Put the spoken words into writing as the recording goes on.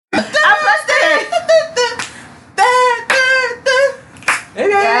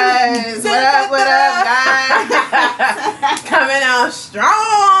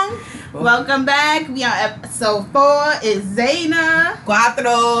strong. Welcome back. We on episode 4. It's Zayna.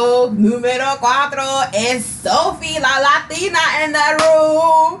 Número 4 is Sophie, la Latina in the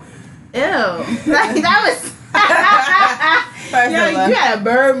room. Ew. Like, that was... First Yo, of all, you had a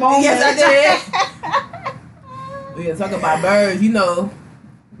bird moment. yes, I did. We can talk about birds,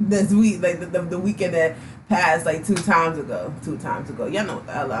 this week, like the weekend that passed, like 2 times ago. Y'all know what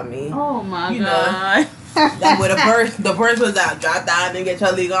the hell I mean. Oh my You know. God. Like where the birds was out. Drop down and get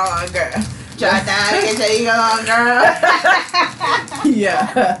your legal on, girl. Drop down and get your ego on, girl.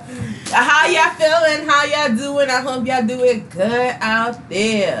 Yeah. How y'all feeling? How y'all doing? I hope y'all doing good out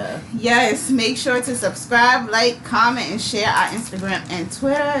there. Yes, make sure to subscribe, like, comment, and share our Instagram and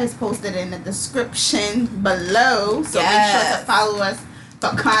Twitter. It's posted in the description below. So make sure to follow us for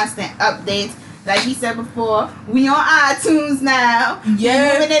constant updates. Like we said before, we on iTunes now. Yeah.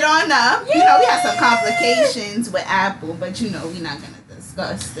 We're moving it on up. Yeah. You know, we have some complications with Apple, but we're not going to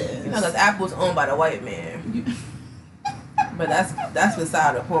discuss this. Because Apple's owned by the white man. But that's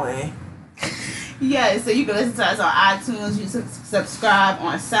beside the point. Yeah, so you can listen to us on iTunes. You subscribe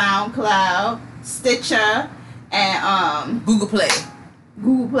on SoundCloud, Stitcher, and Google Play.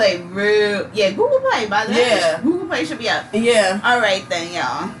 Google Play. Google Play, by the way. Yeah. Google Play should be up. Yeah. All right, then,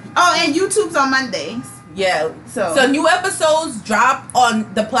 y'all. Oh, and YouTube's on Mondays. Yeah. So new episodes drop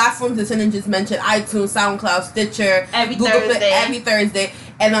on the platforms that Cindy just mentioned: iTunes, SoundCloud, Stitcher, Every Google Thursday. Play, every Thursday,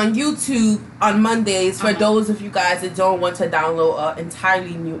 and on YouTube on Mondays for those of you guys that don't want to download an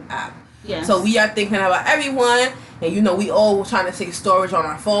entirely new app. Yes. So we are thinking about everyone, and we all trying to save storage on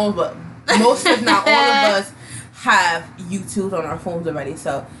our phones, but most, if not all of us, have YouTube on our phones already.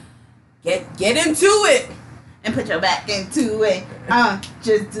 So get into it and put your back into it.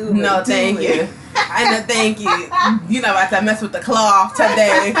 Just do it. No, thank you. I know, thank you. You're not about to mess with the cloth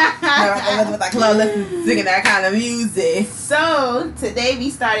today. You're not about to mess with the cloth. Let's singing that kind of music. So today we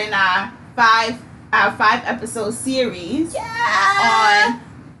starting our 5 episode series. Yeah. On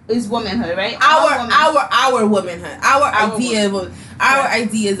is womanhood, right? Our womanhood. Our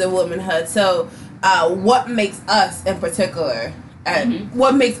ideas of womanhood. So, what makes us in particular?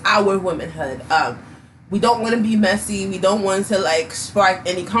 What makes our womanhood? We don't want to be messy. We don't want to spark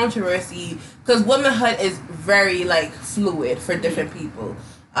any controversy because womanhood is very fluid for different people.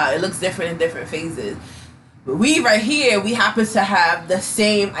 It looks different in different phases. But we right here, we happen to have the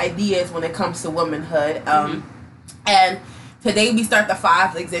same ideas when it comes to womanhood. And today we start the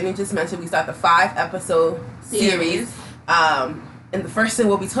 5, like Zayna just mentioned, we start the 5 episode series. And the first thing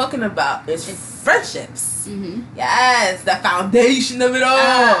we'll be talking about is friendships. Yes, the foundation of it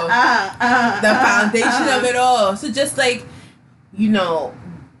all. The foundation of it all. So just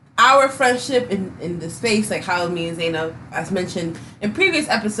our friendship in the space, like how me and Zayna, as mentioned in previous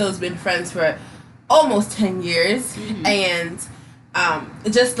episodes, been friends for almost 10 years. And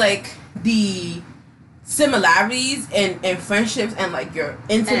just the similarities in friendships and your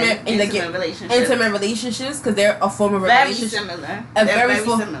intimate relationships, because they're a form of a relationship. Similar. Very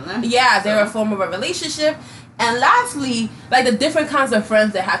similar. Yeah, they're a form of a relationship. And lastly, the different kinds of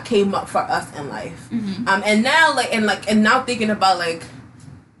friends that have came up for us in life. And now and now thinking about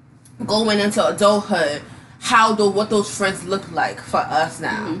going into adulthood, what those friends look like for us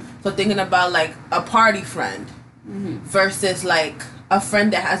now. So thinking about a party friend versus a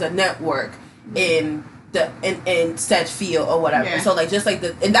friend that has a network in said field or whatever. Yeah. So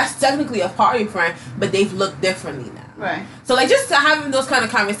and that's technically a party friend, but they've looked differently now. Right. So just having those kind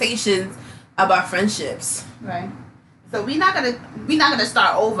of conversations about friendships. Right. So we're not gonna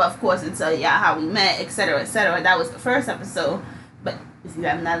start over, of course, and tell y'all how we met, etc., etc. That was the first episode. But if you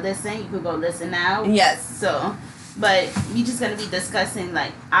have not listened, you could go listen now. Yes. So, but we just gonna be discussing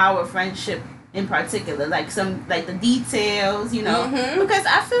our friendship in particular, some the details, because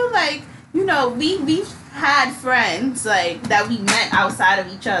I feel we've had friends that we met outside of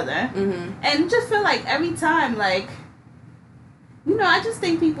each other, and just feel every time I just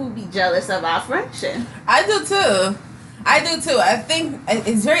think people would be jealous of our friendship. I do too. I think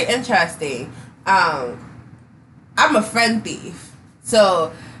it's very interesting. I'm a friend thief.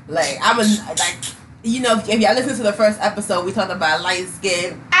 So I'm if y'all listen to the first episode, we talked about light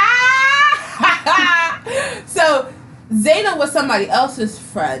skin. So Zayna was somebody else's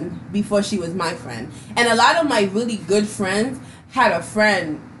friend before she was my friend. And a lot of my really good friends had a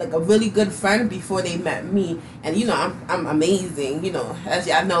friend, a really good friend before they met me. And, I'm amazing, as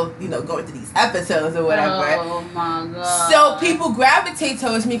y'all know, going through these episodes or whatever. Oh, my God. So people gravitate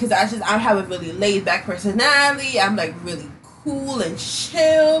towards me because I have a really laid back personality. I'm, really cool and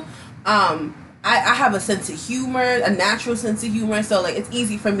chill. I have a sense of humor, a natural sense of humor. So, it's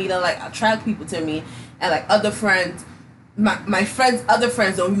easy for me to, attract people to me. And, other friends my friends, other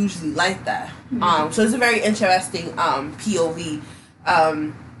friends don't usually like that. So it's a very interesting POV.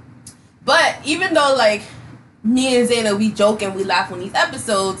 But even though like me and Zayna, we joke and we laugh on these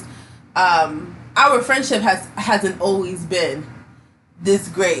episodes, our friendship hasn't always been this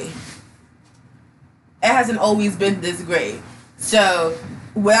great. It hasn't always been this great. So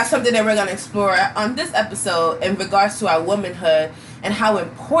that's something that we're gonna explore on this episode in regards to our womanhood and how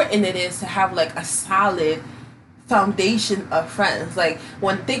important it is to have like a solid foundation of friends. Like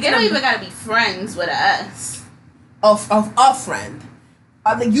when thinking, you don't even gotta be friends with us. Of a friend.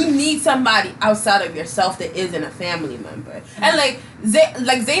 Like you need somebody outside of yourself that isn't a family member. And like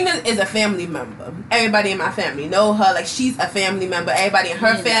Zayna is a family member. Everybody in my family know her. Like she's a family member. Everybody in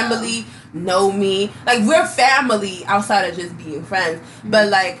her family know me. Like we're family outside of just being friends. But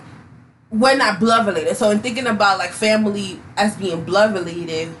like we're not blood related. So in thinking about like family as being blood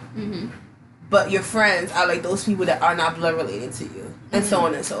related, but your friends are like those people that are not blood related to you, and so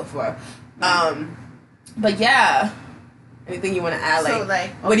on and so forth. But yeah. Anything you want to add? Like, so, like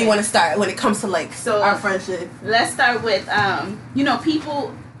where do you want to start when it comes to like our friendship? Let's start with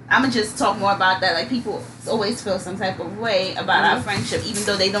people. I'm gonna just talk more about that. Like people always feel some type of way about our friendship, even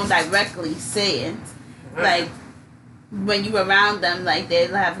though they don't directly say it. Like when you around them, like they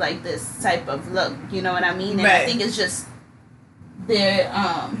have like this type of look. You know what I mean? And I think it's just they're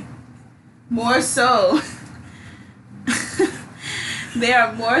more so. They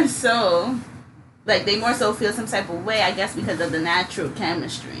are more so. Like, they more so feel some type of way, I guess, because of the natural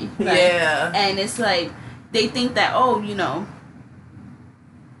chemistry. Right? Yeah. And it's like, they think that,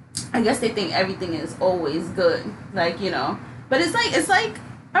 I guess they think everything is always good. Like, but it's like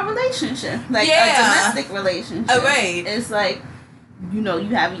a relationship. Like, a domestic relationship. Right. It's like,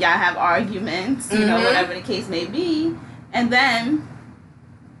 y'all have arguments, whatever the case may be. And then,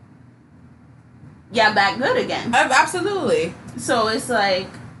 y'all back good again. Absolutely. So, it's like,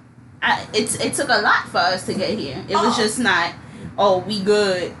 it took a lot for us to get here. It was just not, we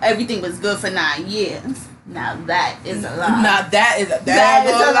good. Everything was good for 9 years. Now that is a lie. Now that is a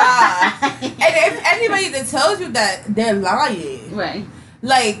lie. And if anybody that tells you that, they're lying. Right.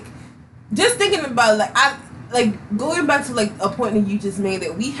 Like, just thinking about going back to like a point that you just made,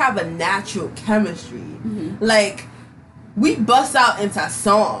 that we have a natural chemistry. Like, we bust out into a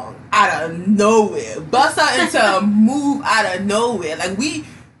song out of nowhere. Bust out into a move out of nowhere. Like we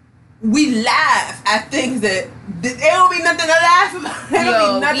laugh at things that it don't be nothing to laugh about.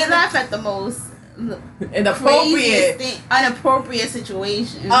 We laugh at the most inappropriate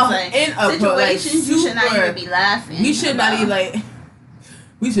situations. Situations you should not even be laughing. We should not even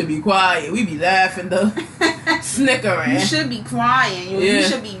we should be quiet. We be laughing though, snickering. You should be crying. You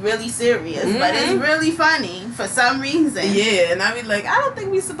should be really serious. But it's really funny for some reason. Yeah, and I mean, like, I don't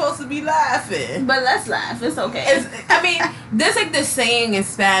think we're supposed to be laughing. But let's laugh. It's okay. There's like this saying in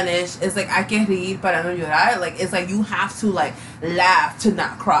Spanish. It's like, "I can reír para no llorar." Like, it's like you have to like laugh to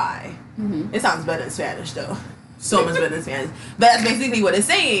not cry. It sounds better in Spanish though. So much better in Spanish. But that's basically what it's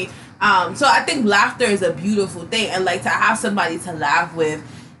saying. So I think laughter is a beautiful thing, and like to have somebody to laugh with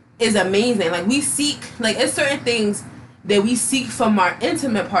is amazing. Like we seek, like it's certain things that we seek from our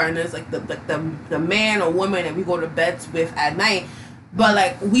intimate partners, like the man or woman that we go to bed with at night. But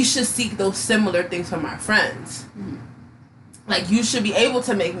like we should seek those similar things from our friends. Like you should be able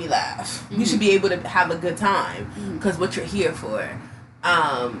to make me laugh. You should be able to have a good time because what you're here for.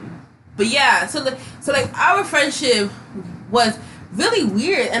 But yeah, so like our friendship was really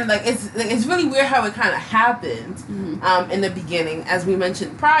weird, and like it's really weird how it kind of happened in the beginning. As we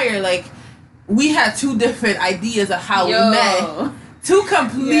mentioned prior, like we had two different ideas of how we met, two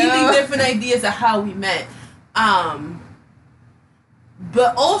completely different ideas of how we met.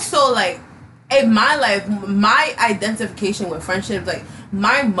 But also like in my life, my identification with friendships, like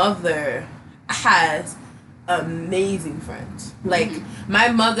my mother has amazing friends. Like my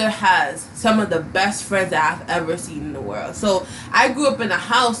mother has some of the best friends that I've ever seen in the world. So I grew up in a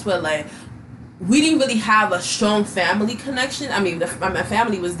house where like we didn't really have a strong family connection. I mean, my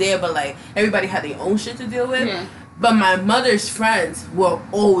family was there, but like everybody had their own shit to deal with. But my mother's friends were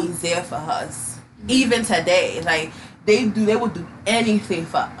always there for us, even today. Like they would do anything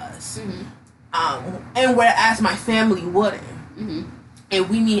for us. And whereas my family wouldn't. And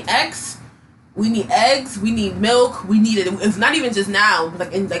we need eggs, we need milk, we needed, it's not even just now,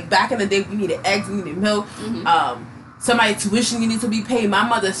 like back in the day, we needed eggs, we needed milk, somebody's tuition needed to be paid. My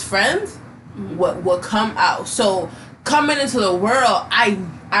mother's friends would come out. So coming into the world, I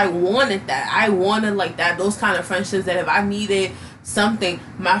wanted that. I wanted like that, those kind of friendships that if I needed something,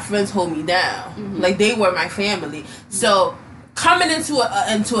 my friends hold me down. Like they were my family. So coming into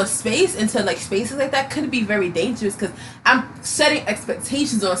a space, into like spaces like that could be very dangerous because I'm setting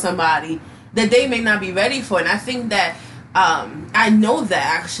expectations on somebody that they may not be ready for. And I think that I know that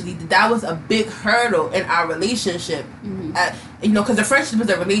actually that was a big hurdle in our relationship. Because the friendship is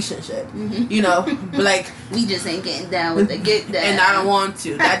a relationship. But like we just ain't getting down with the get down, and I don't want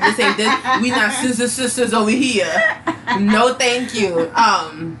to. That just ain't this. We not sisters over here. No, thank you.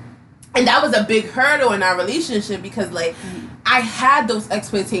 And that was a big hurdle in our relationship because like I had those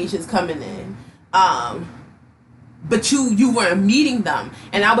expectations coming in. But you weren't meeting them,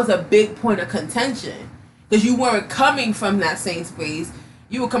 and that was a big point of contention because you weren't coming from that same space.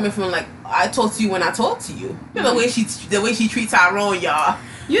 You were coming from like, I talk to you when I talk to you. The way she treats Tyrone, y'all.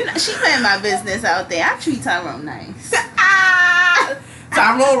 She playing my business out there. I treat Tyrone nice.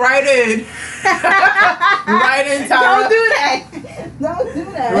 Tyrone, right in. Right in, Tyrone. Don't do that. Don't do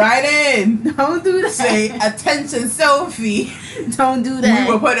that. Right in. Don't do that. Say, attention, Sophie. Don't do that.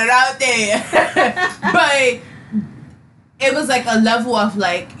 We will put it out there. But it was like a level of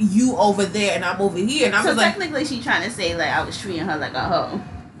like you over there and I'm over here, and I was like, technically she trying to say like I was treating her like a hoe.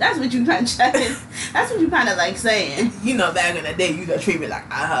 That's what you kind of that's what you kind of like saying. Back in the day, you gonna treat me like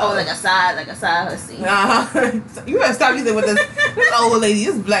a hoe. Oh, like a side hussy. So you better stop using with this old lady,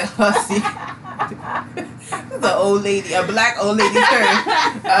 this black hussy. This is an old lady, a black old lady term,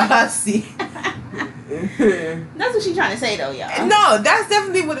 a hussy. That's what she trying to say though, y'all. No, that's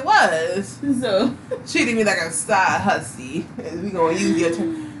definitely what it was. So treating me like a side hussy. We gonna use your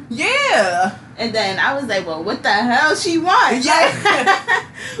term. Yeah. And then I was like, well, what the hell she want? Yeah.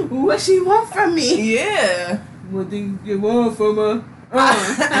 What she want from me? Yeah. What do you want from her?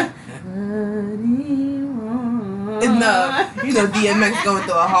 No, DMX going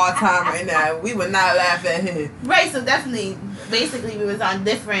through a hard time right now. We would not laugh at him. Right, so definitely, basically, we was on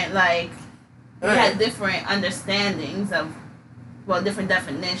different, like, we had different understandings of, well, different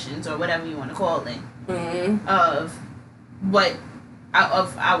definitions or whatever you want to call it, of what,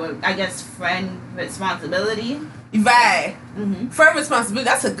 of our, I guess, friend responsibility. Right. Friend responsibility,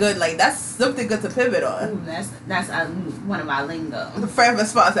 that's a good, like, that's something good to pivot on. Ooh, that's one of my lingo. Friend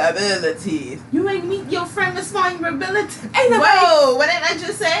responsibility. You make me your friend responsibility. Whoa, what did I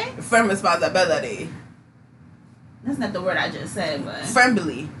just say? Friend responsibility. That's not the word I just said, but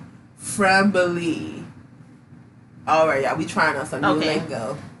friendly. Alright, y'all, we trying on some new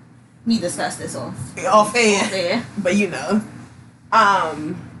lingo. We discussed this off air. But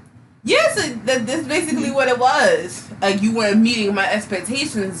yeah, so that's basically what it was. Like, you weren't meeting my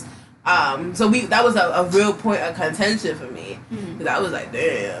expectations. So that was a real point of contention for me. Because I was like,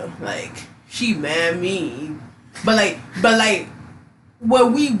 damn, like, she mad mean. But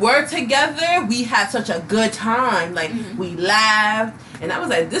when we were together, we had such a good time. Like, we laughed. And I was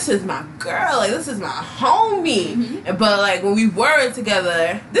like, this is my girl. Like, this is my homie. But, like, when we weren't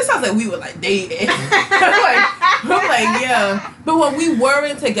together, this sounds like we were, like, dating. I'm like, yeah. But when we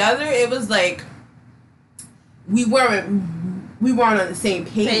weren't together, it was like, we weren't on the same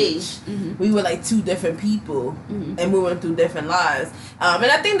page. We were, like, two different people. And we went through different lives. And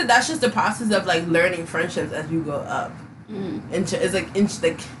I think that's just the process of, like, learning friendships as you go up. It's like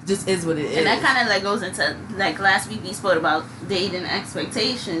just is what it is. And that kind of like goes into like last week we spoke about dating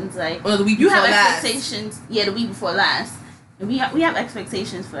expectations. Like, the week you before have last. expectations. Yeah, the week before last. And we have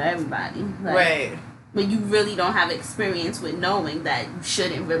expectations for everybody. Like, right. But you really don't have experience with knowing that you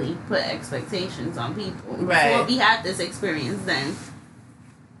shouldn't really put expectations on people. Right. Before we had this experience, then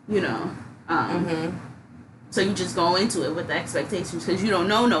so you just go into it with the expectations because you don't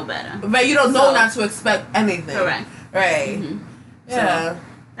know no better. Right. You don't know not to expect anything. Correct. Right. Yeah. So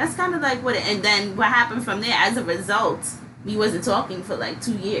that's kind of like what and then what happened from there as a result, we wasn't talking for like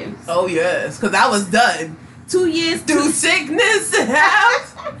 2 years. Oh, yes. Because I was done. 2 years. Through sickness,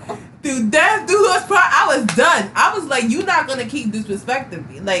 health, through death, through I was done. I was like, you're not going to keep disrespecting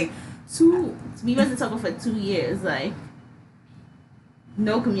me. Like, we wasn't talking for 2 years. Like,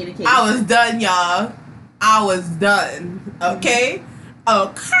 no communication. I was done, y'all. I was done. Okay?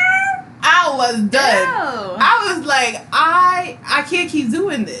 I was done. No. I was like, I can't keep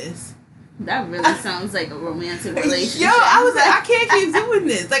doing this. That really sounds like a romantic relationship. Yo, I was like, I can't keep doing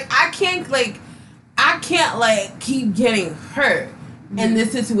this. Like, I can't keep getting hurt in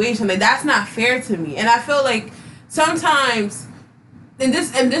this situation. Like, that's not fair to me. And I feel like sometimes, and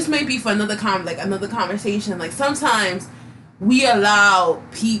this may be for another conversation. Like, sometimes we allow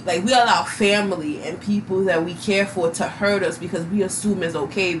family and people that we care for to hurt us because we assume it's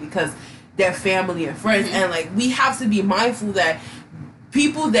okay because they're family and friends. And like, we have to be mindful that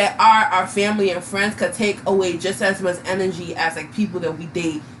people that are our family and friends could take away just as much energy as like people that we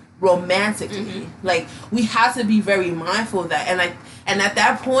date romantically. Like, we have to be very mindful of that. And at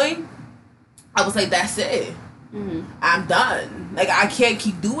that point, I was like, that's it. I'm done. Like, I can't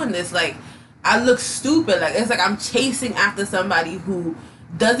keep doing this. Like, I look stupid. Like, it's like I'm chasing after somebody who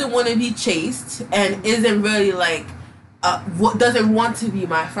doesn't want to be chased and isn't really like doesn't want to be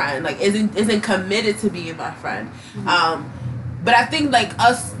my friend. Like, isn't committed to being my friend. But I think like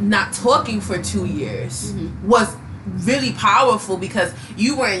us not talking for 2 years was really powerful, because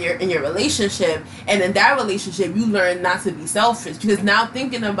you were in your relationship, and in that relationship you learned not to be selfish, because now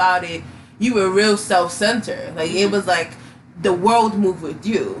thinking about it, you were real self-centered. Like, it was like the world moved with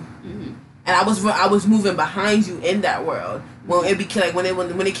you, and I was moving behind you in that world. When it became like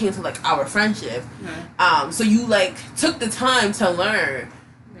when it came to like our friendship, so you like took the time to learn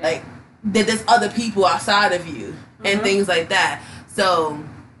like that there's other people outside of you and things like that. So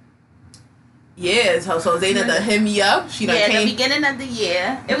yeah, so Zayna done hit me up. She done came. The beginning of the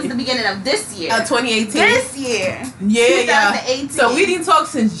year. It was the beginning of this year. 2018. This year. Yeah, 2018. So we didn't talk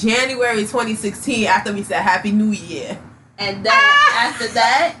since January 2016 after we said Happy New Year. And then after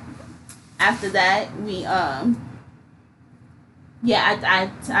that we I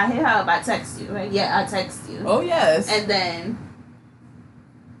hit her up. I text you, right? Yeah, I text you. Oh yes. And then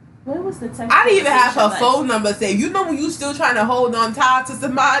where was the text? I didn't even have her phone number saved. You know when you still trying to hold on tight to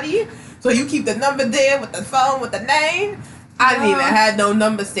somebody, so you keep the number there with the phone with the name. I didn't even have no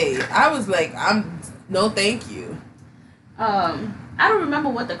number saved. I was like, no, thank you. I don't remember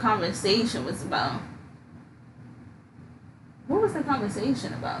what the conversation was about. What was the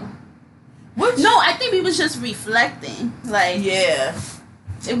conversation about? No, I think we was just reflecting. Like, yeah.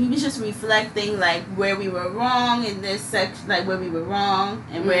 We was just reflecting, like, where we were wrong in this section, like, where we were wrong,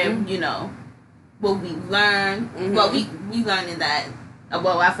 and where, you know, what we learned. Well, we learned in that,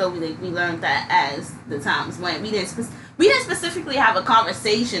 well, I feel we learned that as the times went. We didn't specifically have a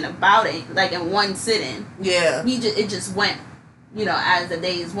conversation about it, like, in one sitting. Yeah. It just went, you know, as the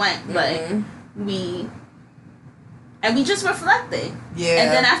days went. But we just reflected. Yeah.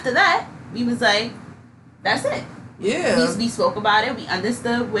 And then after that, we was like, that's it. Yeah. We spoke about it. We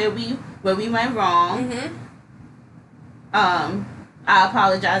understood where we went wrong. I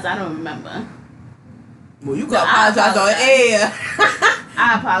apologize. I don't remember. Well, you can apologize on air.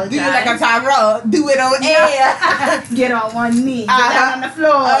 I apologize. Do it like a Tyrone. Do it on air. Get on one knee. Get down on the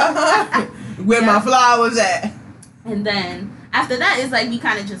floor. Where my flowers at? And then after that, it's like we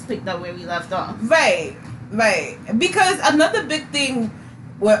kind of just picked up where we left off. Right. Because another big thing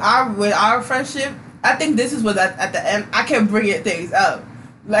with our friendship, I think this is what at the end I kept bringing things up,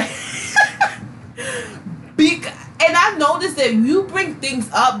 like, and I've noticed that you bring things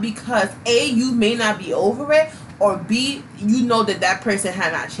up because A, you may not be over it, or B, you know that person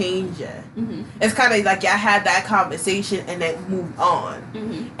had not changed yet. It's kind of like y'all had that conversation and then moved on,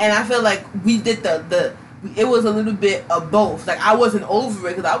 and I feel like we did it was a little bit of both. Like, I wasn't over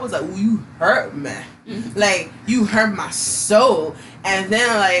it because I was like, well, you hurt me, like, you hurt my soul, and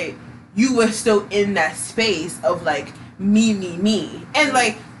then like you were still in that space of like me, and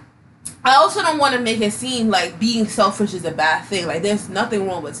like I also don't want to make it seem like being selfish is a bad thing. Like, there's nothing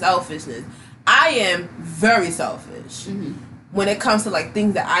wrong with selfishness. I am very selfish when it comes to like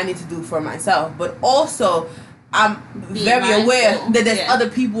things that I need to do for myself, but also I'm very aware that there's other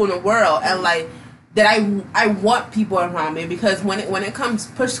people in the world, and like that I want people around me, because when it comes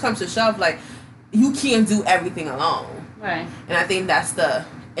push comes to shove, like, you can't do everything alone. Right. And I think that's the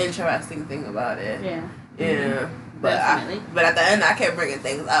interesting thing about it. Yeah. But at the end I kept bringing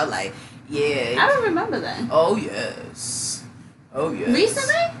things out like, yeah. I don't remember that. Oh yes.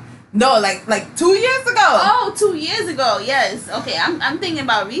 Recently? No, like 2 years ago. Oh, 2 years ago. Yes. Okay. I'm thinking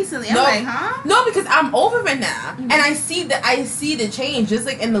about recently. I'm like, huh? No, because I'm over it now, and I see the change. Just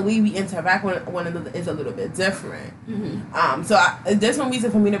like in the way we interact with one another is a little bit different. So there's no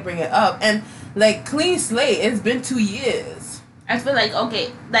reason for me to bring it up. And like, clean slate. It's been 2 years. I feel like,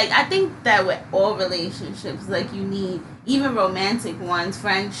 okay, like, I think that with all relationships, like, you need, even romantic ones,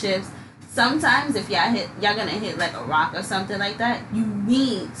 friendships, sometimes if y'all gonna hit like a rock or something like that, you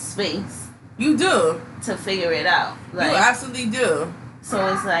need space. You do. To figure it out. Like, you absolutely do. So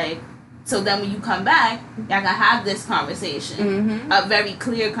it's like, so then when you come back, y'all gonna have this conversation, a very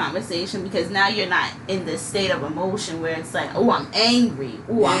clear conversation, because now you're not in this state of emotion where it's like, oh, I'm angry,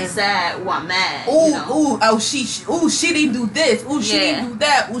 oh, I'm sad, oh, I'm mad. She didn't do this, oh, she didn't do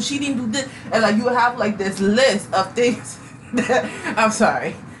that, oh, she didn't do this, and like you have like this list of things.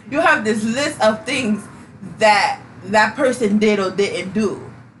 You have this list of things that person did or didn't do.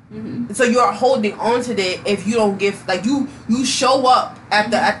 So you're holding on to that if you don't give, like, you show up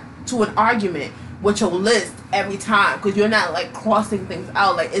to an argument with your list every time, because you're not like crossing things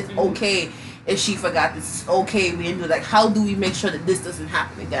out. Like, it's okay if she forgot this. It's okay we didn't do, like, how do we make sure that this doesn't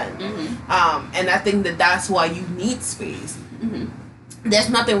happen again? And I think that that's why you need space. There's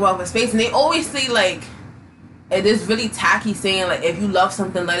nothing wrong with space, and they always say, like, it is really tacky saying, like, if you love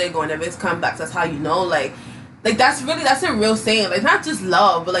something, let it go, and if it's come back, that's how you know. Like that's a real saying. Like, not just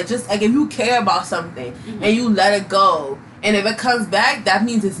love, but like, just like, if you care about something and you let it go, and if it comes back, that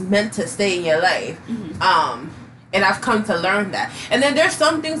means it's meant to stay in your life. And I've come to learn that. And then there's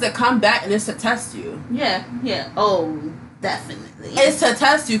some things that come back and it's to test you. Yeah. Oh, definitely. It's to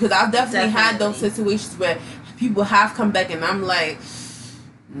test you, because I've definitely had those situations where people have come back and I'm like,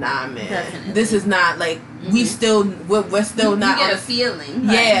 nah, man. Definitely. This is not, like, we're still not. You get a feeling.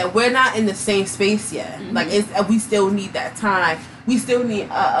 Yeah, we're not in the same space yet. Like, we still need that time. We still need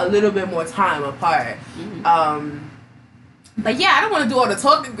a little bit more time apart. But yeah, I don't want to do all the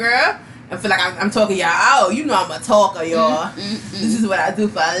talking, girl. I feel like I'm talking y'all out. You know I'm a talker, y'all. This is what I do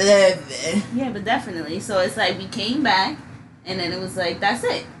for a living. Yeah, but definitely. So it's like we came back, and then it was like, that's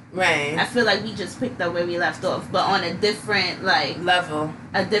it. Right. I feel like we just picked up where we left off, but on a different, like... level.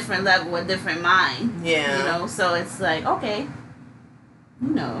 A different level, a different mind. Yeah. You know, so it's like, okay. You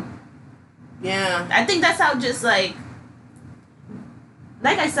know. Yeah. I think that's how just, like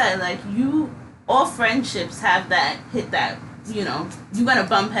I said, like, all friendships have that, hit that, you know, you're gonna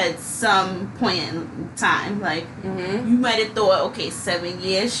bump heads some point in time. Like, you might have thought, okay, 7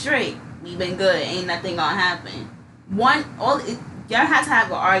 years straight, we've been good, ain't nothing gonna happen. Y'all had to have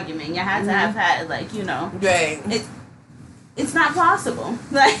an argument. Y'all had to have had, like, you know. Right. It's not possible.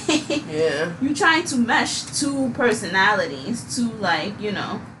 Like, yeah. You're trying to mesh two personalities, like, you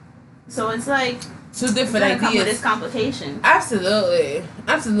know. So it's like, two different ideas. Come with this complication. Absolutely.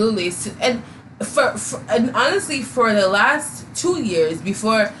 And and honestly, for the last 2 years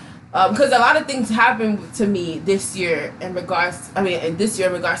before, because a lot of things happened to me this year in regards to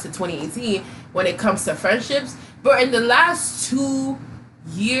 2018 when it comes to friendships. But in the last 2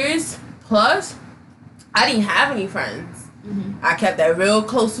 years plus, I didn't have any friends. I kept that real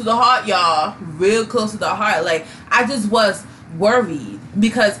close to the heart, y'all. Real close to the heart. Like, I just was worried.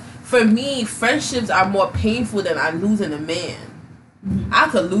 Because for me, friendships are more painful than I losing a man. I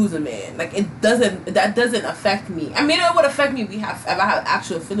could lose a man. Like, that doesn't affect me. I mean, it would affect me if I have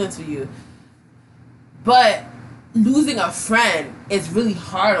actual feelings for you. But losing a friend is really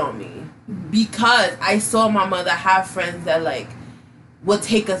hard on me. Because I saw my mother have friends that, like, would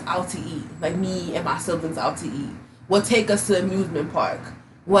take us out to eat. Like, me and my siblings out to eat. Would take us to the amusement park.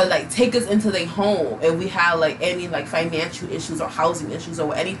 Would, like, take us into their home if we had, like, any, like, financial issues or housing issues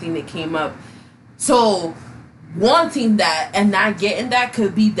or anything that came up. So, wanting that and not getting that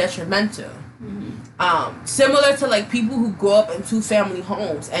could be detrimental. Similar to, like, people who grow up in 2-family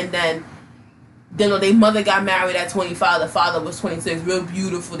homes and then, you know, their mother got married at 25, the father was 26, real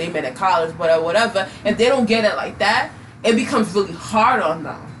beautiful, they met at college, whatever. If they don't get it like that, it becomes really hard on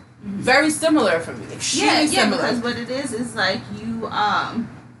them. Very similar for me. Extremely similar. Because what it is like you,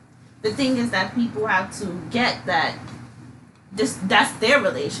 the thing is that people have to get that, that's their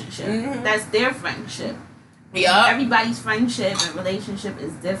relationship. That's their friendship. Yeah. Everybody's friendship and relationship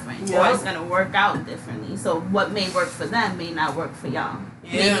is different. Or it's going to work out differently. So what may work for them may not work for y'all.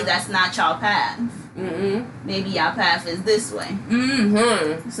 Yeah. Maybe that's not y'all path. Maybe y'all path is this way.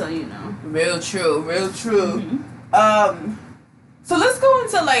 So, you know. Real true. So let's go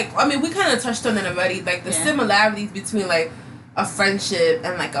into, like, I mean, we kind of touched on it already, like, the similarities between, like, a friendship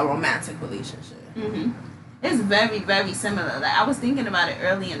and, like, a romantic relationship. It's very, very similar. Like, I was thinking about it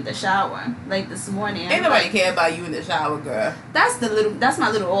early in the shower, like, this morning. Ain't nobody care about you in the shower, girl. That's my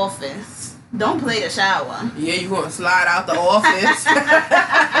little office. Don't play the shower. Yeah, you gonna slide out the office.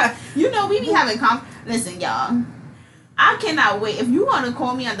 You know, we be having listen, y'all. I cannot wait. If you want to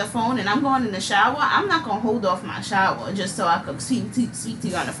call me on the phone and I'm going in the shower, I'm not going to hold off my shower just so I could speak to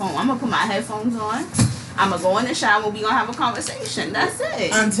you on the phone. I'm going to put my headphones on. I'm going to go in the shower. We're going to have a conversation. That's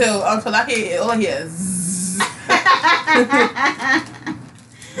it. Until I can all hear zzz.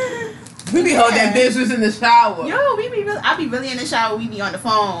 We be holding that business in the shower. Yo, I be really in the shower. We be on the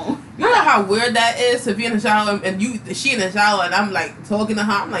phone. You know how weird that is to be in the shower and she in the shower and I'm like talking to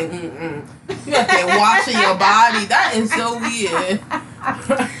her. I'm like, You have to washing your body. That is so weird.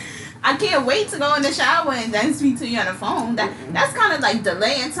 I can't wait to go in the shower and then speak to you on the phone. That's kind of like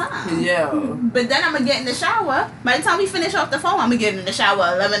delaying time. Yeah. But then I'm gonna get in the shower. By the time we finish off the phone, I'm gonna get in the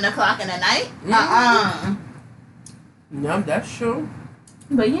shower 11 o'clock in the night. Yeah, that's true.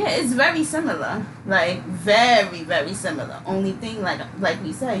 But yeah, it's very similar. Like, very, very similar. Only thing, like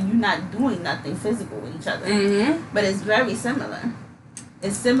we said, you're not doing nothing physical with each other. But it's very similar.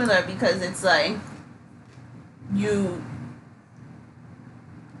 It's similar because it's like,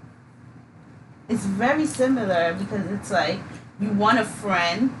 it's very similar because it's like you want a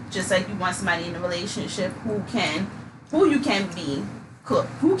friend just like you want somebody in a relationship who you can be,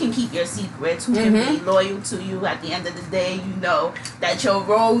 who can keep your secrets, who can be loyal to you. At the end of the day, you know that your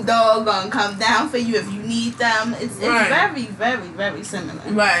road dog gonna come down for you if you need them. It's very, very, very similar.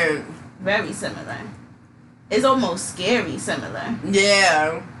 Right. Very similar. It's almost scary similar.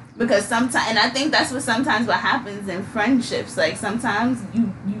 Yeah. Because sometimes, and I think that's what happens in friendships. Like sometimes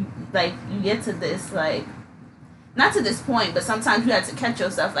you get to this, like, not to this point, but sometimes you have to catch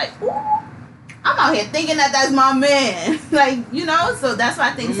yourself like, ooh, I'm out here thinking that's my man. Like, you know, so that's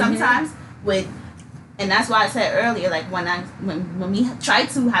why I think sometimes and that's why I said earlier, like when we try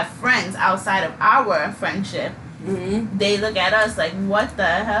to have friends outside of our friendship, they look at us like, what the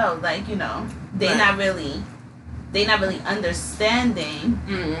hell? Like, you know, they're not really understanding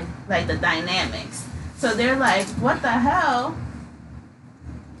like the dynamics. So they're like, what the hell?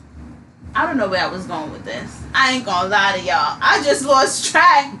 I don't know where I was going with this. I ain't gonna lie to y'all. I just lost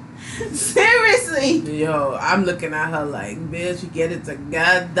track. Seriously. Yo, I'm looking at her like, bitch, you get it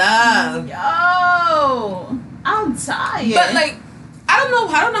together. Yo, I'm tired. But like, I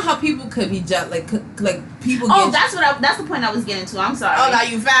don't know how people could be just like people. Oh, that's the point I was getting to. I'm sorry. Oh, now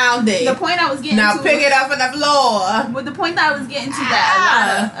you found it. The point I was getting to. Now pick it up from the floor. But the point that I was getting to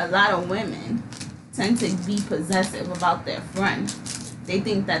that a lot of women tend to be possessive about their friend. They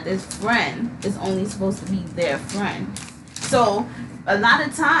think that this friend is only supposed to be their friend. So a lot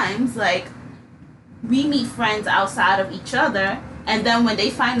of times, like, we meet friends outside of each other, and then when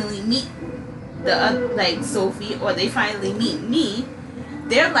they finally meet like Sophie, or they finally meet me,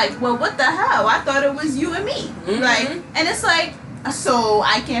 they're like, well, what the hell? I thought it was you and me. Like, and it's like, so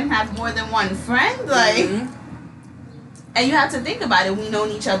I can have more than one friend? Like, and you have to think about it. We've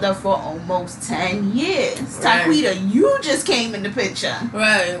known each other for almost 10 years. Right. Taquita, you just came in the picture.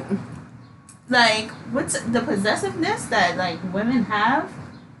 Right. Like, what's the possessiveness that, like, women have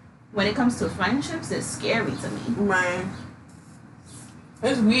when it comes to friendships is scary to me. Right.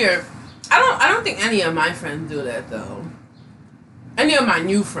 It's weird. I don't think any of my friends do that, though. Any of my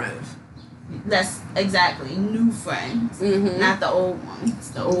new friends. That's exactly. New friends. Not the old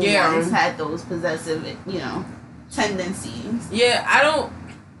ones. The old ones had those possessive, you know, tendencies. Yeah, I don't...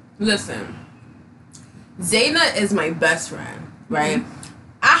 Listen. Zaina is my best friend, right?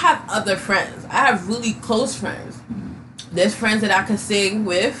 I have other friends. I have really close friends. There's friends that I can sing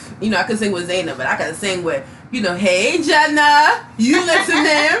with. You know, I can sing with Zaina, but I can sing with, you know, hey, Jenna, you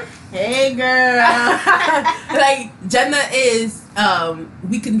listening? Hey, girl. Like, Jenna is,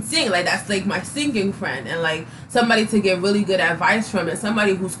 we can sing. Like, that's, like, my singing friend. And, like, somebody to get really good advice from, and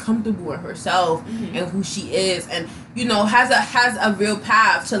somebody who's comfortable with herself and who she is. And, you know, has a real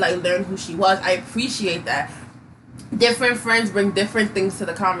path to, like, learn who she was. I appreciate that. Different friends bring different things to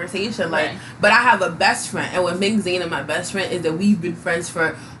the conversation. Like, but I have a best friend. And what makes Zaina my best friend is that we've been friends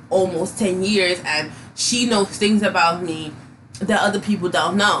for almost 10 years. And she knows things about me that other people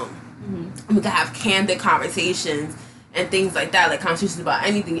don't know. We can have candid conversations and things like that, like conversations about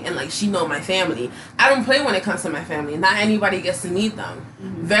anything. And like, she know my family. I don't play when it comes to my family. Not anybody gets to meet them.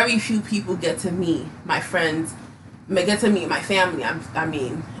 Very few people get to meet my friends, get to meet my family. I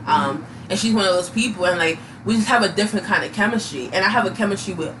mean, and she's one of those people, and like, we just have a different kind of chemistry. And I have a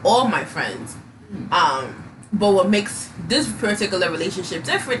chemistry with all my friends. But what makes this particular relationship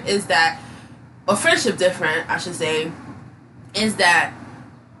different is that, or friendship different, I should say, is that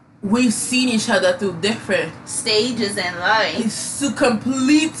we've seen each other through different stages in life.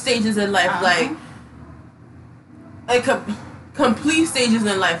 Complete stages in life. Like complete stages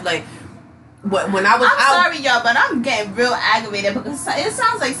in life. Like, when I was I'm sorry, y'all, but I'm getting real aggravated because it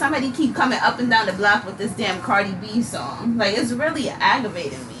sounds like somebody keep coming up and down the block with this damn Cardi B song. Like, it's really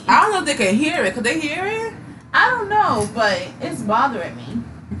aggravating me. I don't know if they can hear it. Could they hear it? I don't know, but it's bothering me.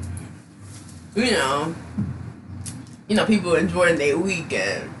 You know, people enjoying their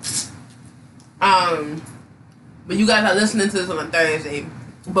weekend. But you guys are listening to this on a Thursday,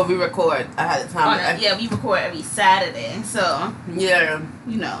 but we record ahead of time. We record every Saturday, so yeah,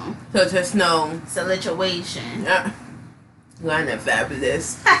 you know. So just know, situation. Yeah, we're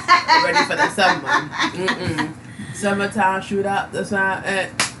fabulous. Ready for the summer. Summertime shoot out the sun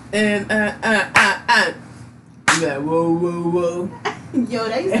Yeah, whoa, whoa, whoa. Yo,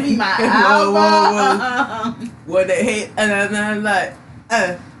 that used to be my album. Whoa, whoa. What they hate, and I'm like,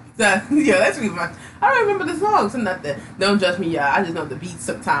 yeah, that's me. I don't remember the songs or nothing. Don't judge me, y'all. I just know the beats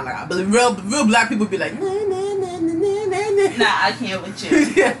sometimes. Like, but real black people be like, nah, nah, nah, nah, nah, nah. Nah, I can't with you.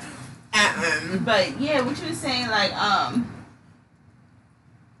 But yeah, what you were saying, like,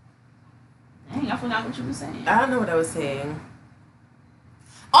 dang, I forgot what you were saying. I don't know what I was saying.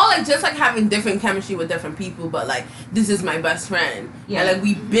 Oh, like, just, like, having different chemistry with different people, but, like, this is my best friend. Yeah. And, like,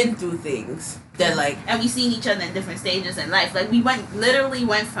 we've been through things that, like... And we've seen each other in different stages in life. Like, we literally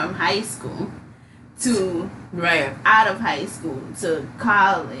went from high school to... Right. Out of high school to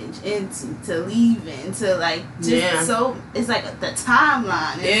college, to leaving, to, like, just so... It's, like, the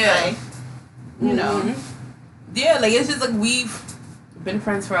timeline. It's, like, you know... Yeah, like, it's just, like, we've been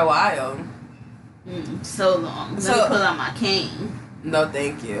friends for a while. So long. Let me pull out my cane. No,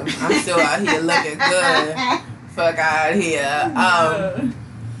 thank you. I'm still out here looking good. Fuck out here.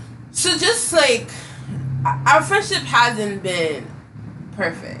 So just like our friendship hasn't been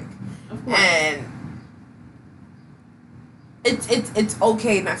perfect, and it's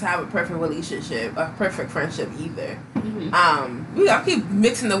okay not to have a perfect relationship, a perfect friendship either. I keep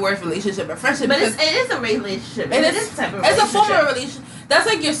mixing the words relationship and friendship, but it is a relationship. It is type of relationship. It's a form of relationship. That's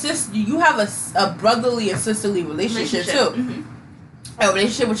like your sister. You have a brotherly and sisterly relationship. Too. A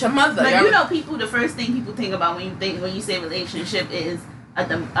relationship with your mother. Like, you know, the first thing people think about when you say relationship is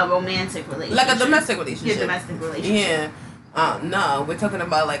a romantic relationship. Like a domestic relationship. Yeah, domestic relationship. Yeah. No, we're talking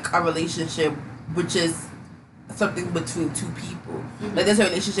about, like, a relationship which is something between two people. Like, there's a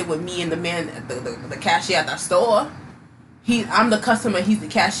relationship with me and the man, the cashier at the store. I'm the customer, he's the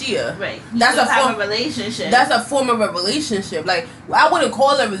cashier. Right. That's a relationship. That's a form of a relationship. Like, I wouldn't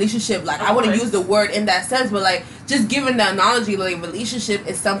call it a relationship. Like, I wouldn't use the word in that sense. But, like, just giving the analogy, like, relationship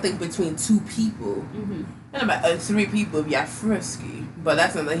is something between two people. And about 3 people if you're frisky. But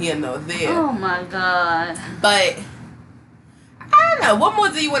that's neither here nor there. Oh, my God. But, I don't know. What more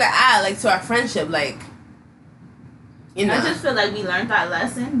do you want to add, like, to our friendship? Like, you know. I just feel like we learned our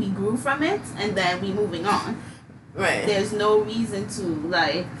lesson. We grew from it. And then we moving on. Right. There's no reason to,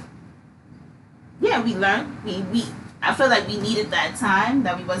 like, we learned. I feel like we needed that time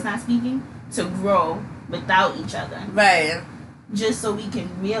that we was not speaking to grow without each other. Right. Just so we can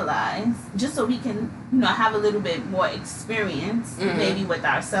realize, just so we can, you know, have a little bit more experience, maybe with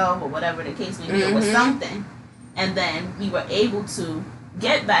ourselves or whatever the case may be, or with something. And then we were able to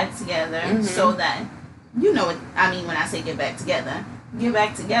get back together so that, you know, when I say get back together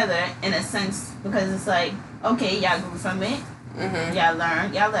in a sense, because it's like, okay, y'all grew from it. Y'all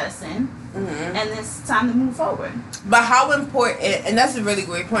learned y'all lesson. And it's time to move forward. But how important, and that's a really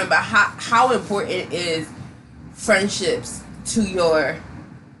great point, but how important is friendships to your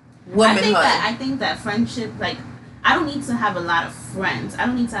womanhood? I think that friendship, like, I don't need to have a lot of friends. I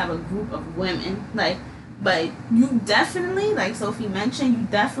don't need to have a group of women. Like, but you definitely, like Sophie mentioned, you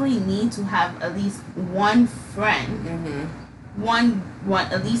definitely need to have at least one friend. One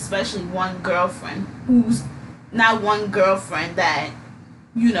at least, especially one girlfriend who's not one girlfriend that,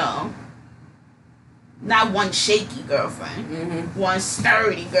 you know, not one shaky girlfriend, one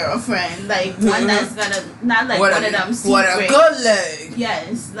sturdy girlfriend, like one that's gonna, not like one of them secret, what a good leg.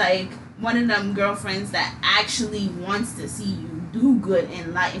 Yes, like one of them girlfriends that actually wants to see you do good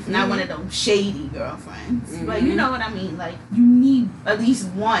in life, not one of them shady girlfriends. But you know what I mean, like, you need at least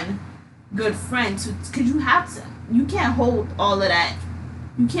one good friend to, because you can't hold all of that.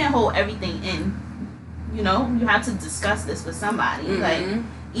 You can't hold everything in. You know, you have to discuss this with somebody. Like,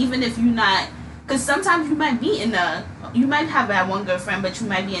 even if you're not, because sometimes you might have that one good friend, but you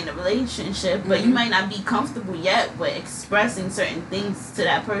might be in a relationship, but you might not be comfortable yet with expressing certain things to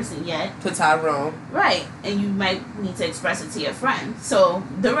that person yet. To Tyrone. Right. And you might need to express it to your friend. So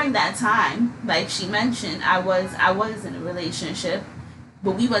during that time, like she mentioned, I was in a relationship,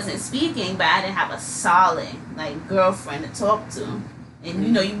 but we wasn't speaking, but I didn't have a solid, like, girlfriend to talk to. And,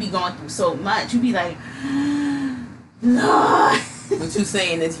 you know, you be going through so much. You be like, Lord. What you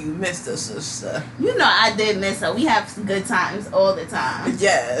saying is you missed her, sister. You know I did miss her. We have some good times all the time.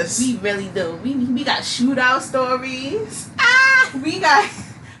 Yes. We really do. We got shootout stories. We got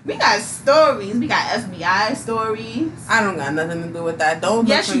stories. We got FBI stories. I don't got nothing to do with that. Don't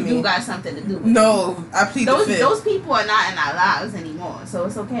yes, look for you me. do got something to do with no, it. I plead the fifth. Those people are not in our lives anymore, so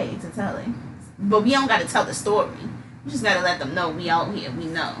it's okay to tell it. But we don't got to tell the story. We just got to let them know we out here. We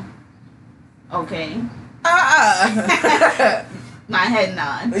know. Okay? My head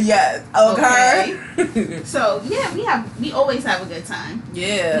nod. Yes. Okay. So, yeah, we always have a good time.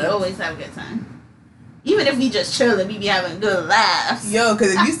 Yeah. We always have a good time. Even if we just chilling, we be having good laughs. Yo,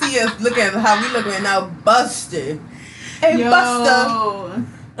 because if you see us looking at how we looking right now, busted. Hey, Buster.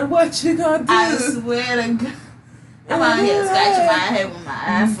 And what you gonna do? I swear to God. I'm out here scratching my head with my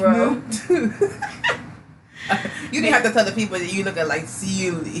afro. You didn't have to tell the people that you looking like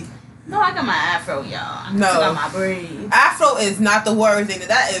Sealy. No, I got my afro, y'all. No. I got my braids. Afro is not the word thing.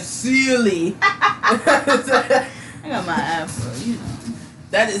 That is Sealy. I got my afro, you know.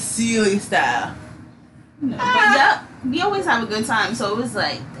 That is Sealy style. But yeah, we always have a good time. So it was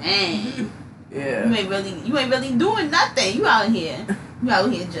like, dang. Yeah. You ain't really doing nothing. You out here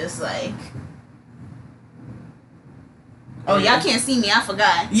just like. Oh, y'all can't see me. I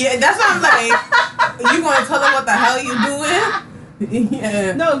forgot. Yeah, that's what I'm like. You gonna tell them what the hell you doing?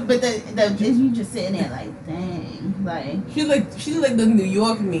 Yeah. No, but the you just sitting there like, dang, like. She's like the New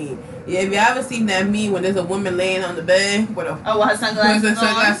York me. Yeah, if you ever seen that meme when there's a woman laying on the bed with her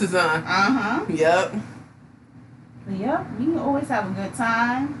sunglasses on. Yep. But yep, we always have a good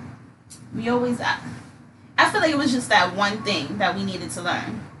time. We always. I feel like it was just that one thing that we needed to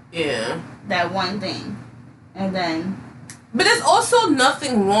learn. Yeah. That one thing, and then. But there's also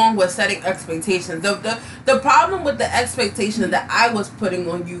nothing wrong with setting expectations. The problem with the expectation that I was putting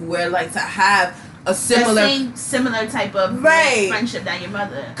on you were like to have a similar type of friendship that your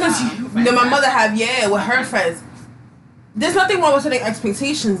mother. Because my mother had with her friends. There's nothing wrong with setting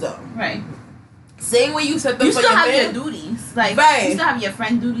expectations though. Right. Same way you set them. You still have your duties. Like you still have your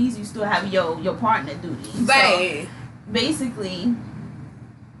friend duties. You still have your partner duties. Right. So basically,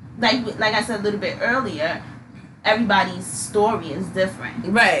 like I said a little bit earlier. Everybody's story is different.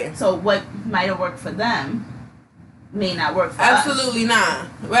 Right. So what might have worked for them may not work for us. Absolutely not.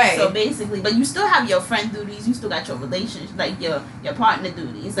 Right. So basically, but you still have your friend duties. You still got your relationship, like your partner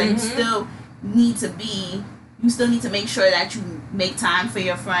duties. Like you still need to make sure that you make time for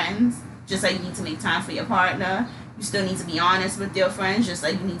your friends, just like you need to make time for your partner. You still need to be honest with your friends, just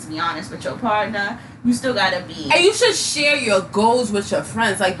like you need to be honest with your partner. You still gotta be. And you should share your goals with your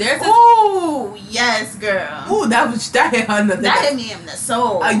friends. Like there's this. Ooh, yes, girl. Ooh, that hit me in the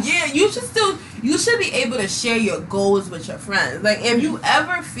soul. Yeah, you should be able to share your goals with your friends. Like if you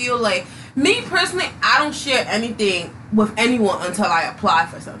ever feel like me personally, I don't share anything with anyone until I apply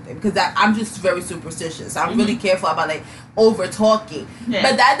for something because I'm just very superstitious. I'm really careful about like over talking. Yeah.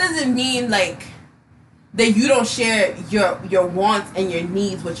 But that doesn't mean like that you don't share your wants and your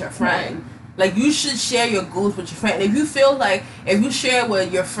needs with your friend. Right. Like you should share your goals with your friend. And if you feel like if you share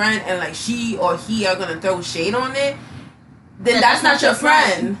with your friend and like she or he are gonna throw shade on it, then that's not your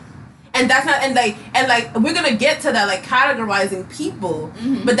friend. And that's not and like we're gonna get to that like categorizing people,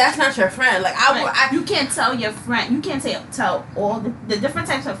 but that's not your friend. Like you can't tell your friend. You can't tell all the different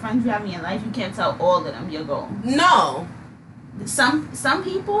types of friends you have in your life. You can't tell all of them your goal. No. Some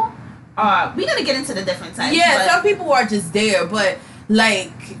people. We're gonna get into the different types. Yeah, some people are just there, but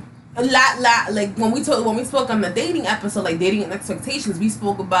like a lot like when we spoke on the dating episode, like dating and expectations, we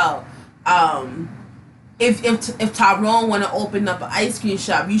spoke about if Tyrone want to open up an ice cream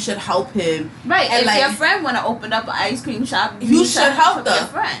shop, you should help him. Right, and if like, your friend want to open up an ice cream shop, you should help them. Your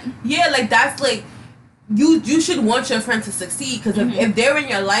friend. Yeah, like that's like. You should want your friend to succeed because if they're in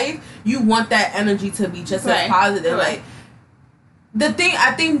your life, you want that energy to be just as positive. Right. Like. The thing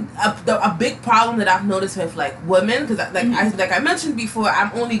I think a big problem that I've noticed with like women because like I mentioned before,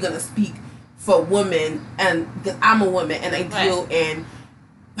 I'm only gonna speak for women and because I'm a woman and I deal in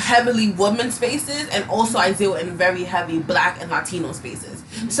heavily women spaces and also I deal in very heavy Black and Latino spaces.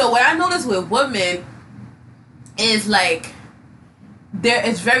 So what I noticed with women is like there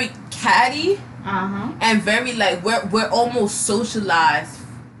is very catty and very like we're almost socialized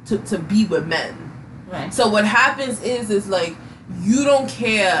to be with men. Right. So what happens is like. You don't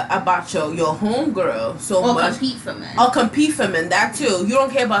care about your homegirl so much. Or compete for men. That too. You don't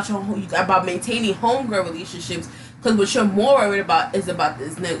care about maintaining homegirl relationships because what you're more worried about is about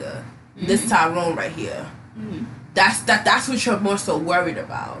this nigga, this Tyrone right here. That's what you're more so worried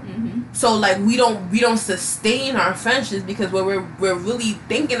about. So like we don't sustain our friendships because what we're really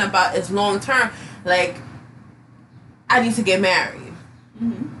thinking about is long term. Like I need to get married.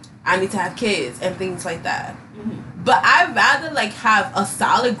 I need to have kids and things like that. But I'd rather like have a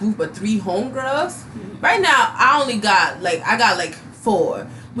solid group of 3 homegirls. Right now, I got like 4,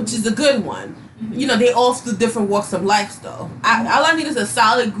 which is a good one. You know, they all do different walks of life though. All I need is a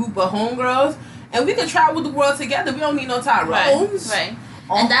solid group of homegirls, and we can travel the world together. We don't need no Tyrones. Right.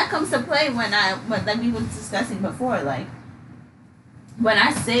 And that comes to play when like we were discussing before, like when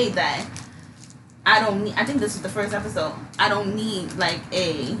I say that I think this is the first episode. I don't need like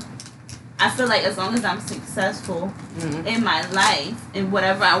I feel like as long as I'm successful in my life and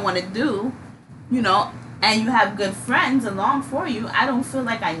whatever I want to do, you know, and you have good friends along for you, I don't feel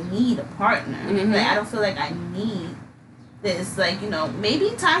like I need a partner. Like I don't feel like I need this. Like, you know,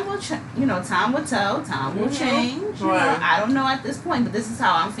 maybe time will time will tell, time will change. You know, I don't know at this point, but this is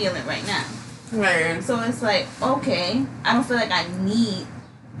how I'm feeling right now. Right. So it's like, okay, I don't feel like I need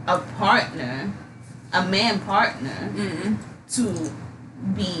a partner, a man partner, to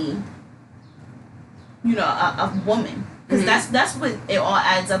be, you know, a woman, because that's what it all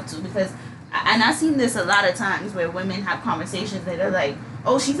adds up to. Because and I've seen this a lot of times where women have conversations that are like,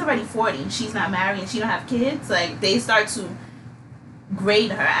 oh, she's already 40, she's not married, and she don't have kids. Like, they start to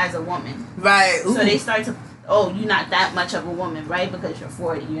grade her as a woman. Right. Ooh. So they start to, oh, you're not that much of a woman, right? Because you're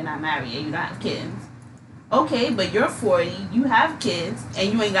 40, you're not married, and you don't have kids. Okay, but you're 40, you have kids,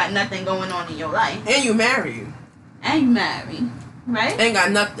 and you ain't got nothing going on in your life. And you married. And you married, right? Ain't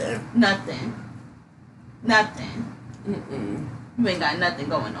got nothing. Nothing. Mm-mm. You ain't got nothing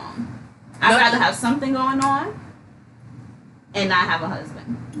going on. I'd rather have something going on and not have a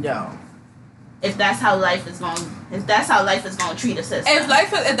husband. Yo. If that's how life is going, if that's how life is going to treat a sister. If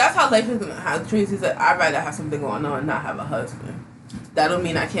that's how life is going to treat a sister, I'd rather have something going on and not have a husband. That don't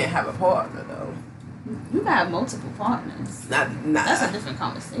mean I can't have a partner, though. You can have multiple partners. Nah. That's a different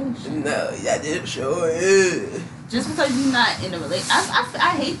conversation. No, that it sure is. Just because you're not in a relationship.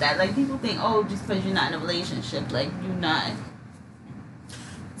 I hate that. Like, people think, oh, just because you're not in a relationship, like, you're not.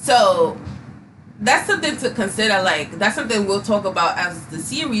 So, that's something to consider. Like, that's something we'll talk about as the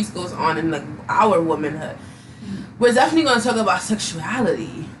series goes on in, like, our womanhood. We're definitely going to talk about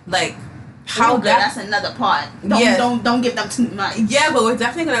sexuality. Like, how that's another part. Don't give them too much. Yeah, but we're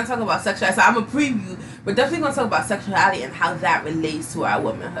definitely going to talk about sexuality. So I'm a preview. We're definitely going to talk about sexuality and how that relates to our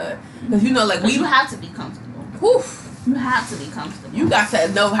womanhood. Because, you know, like, you have to be comfortable. Oof. You have to be comfortable. You got to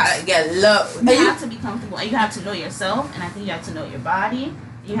know how to get low. You have to be comfortable, and you have to know yourself, and I think you have to know your body.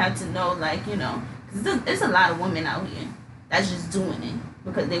 You have to know, like, you know, because there's a lot of women out here that's just doing it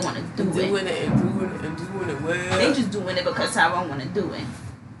because they want to do it. Doing it well. They just doing it because Tyrone want to do it.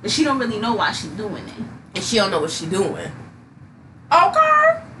 But she don't really know why she's doing it. And she don't know what she doing.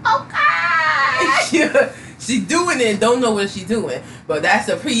 Okay. She doing it, don't know what she doing. But that's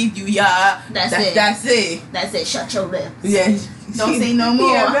a preview, y'all. That's it. That's it. Shut your lips. Yeah. Don't say no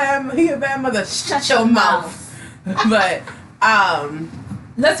more. He a bad mother. Shut your mouth. But,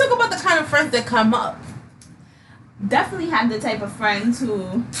 let's talk about the kind of friends that come up. Definitely have the type of friends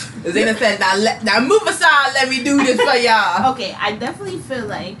who... Zena said, now move aside, let me do this for y'all. Okay, I definitely feel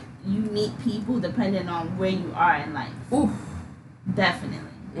like you meet people depending on where you are in life. Ooh.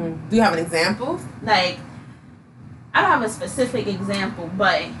 Definitely. Do you have an example? Like, I don't have a specific example,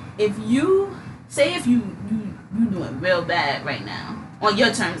 but if you doing real bad right now, on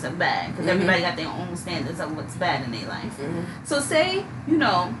your terms of bad, because everybody got their own standards of what's bad in their life. So say, you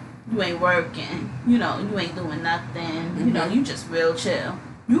know, you ain't working, you know, you ain't doing nothing, you know, you just real chill.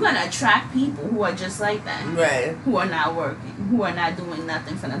 You're going to attract people who are just like that. Right. Who are not working, who are not doing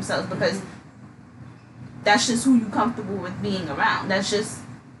nothing for themselves, because that's just who you're comfortable with being around. That's just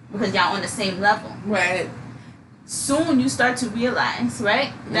because y'all on the same level. Right. Soon you start to realize,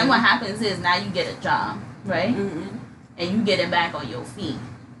 right? Then what happens is now you get a job, right? And you get it back on your feet.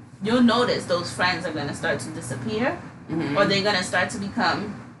 You'll notice those friends are going to start to disappear, or they're going to start to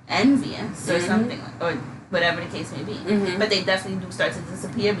become envious or something, or whatever the case may be. But they definitely do start to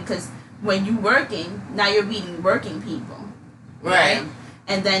disappear because when you're working, now you're meeting working people, right?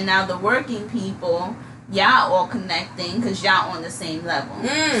 And then now the working people, y'all all connecting because y'all on the same level.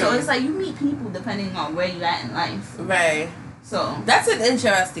 So it's like you meet people depending on where you at in life. Right. So that's an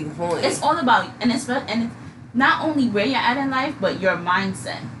interesting point. It's all about, and it's not only where you're at in life, but your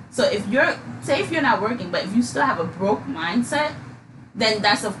mindset. So if you're not working, but if you still have a broke mindset, then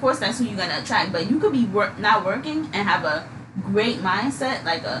that's who you're gonna attract. But you could be not working and have a great mindset,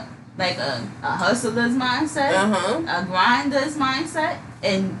 like a hustler's mindset, a grinder's mindset,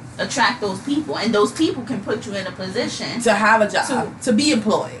 and attract those people. And those people can put you in a position to have a job, to be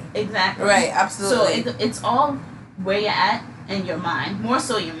employed. Exactly. Right. Absolutely. So it's all where you're at and your mind, more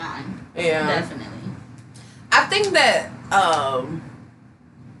so your mind. Yeah. Definitely. I think that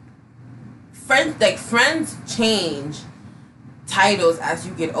friends change titles as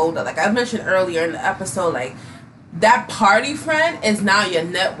you get older. Like I mentioned earlier in the episode, like that party friend is now your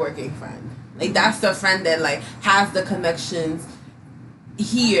networking friend. Like that's the friend that like has the connections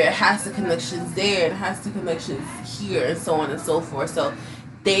here, has the connections there, and has the connections here, and so on and so forth. So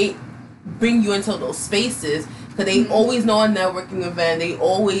they bring you into those spaces because they always know a networking event. They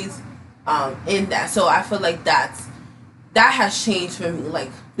always in that. So I feel like that has changed for me.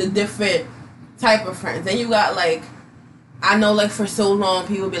 Like the different type of friends. Then you got like, I know like for so long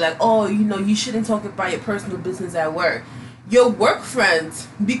people be like, oh, you know, you shouldn't talk about your personal business at work. Your work friends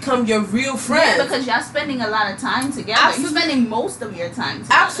become your real friends. Yeah, because y'all spending a lot of time together. Absolutely. You're spending most of your time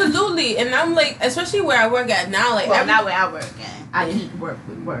together. Absolutely. And I'm like, especially where I work at now, like not where I work at. I keep work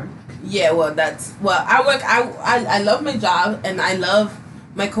with work. Yeah, I love my job and I love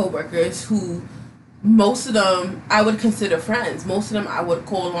my coworkers who most of them I would consider friends. Most of them I would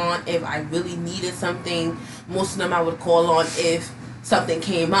call on if I really needed something. Most of them I would call on if something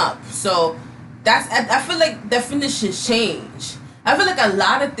came up. So I feel like definitions change. I feel like a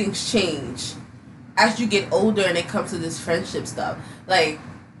lot of things change as you get older and it comes to this friendship stuff. Like,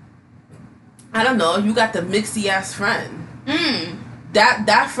 I don't know, you got the mixy ass friend.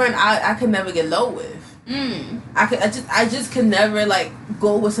 That friend I could never get low with. I just can never like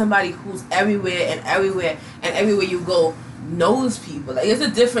go with somebody who's everywhere and everywhere you go knows people. Like, it's a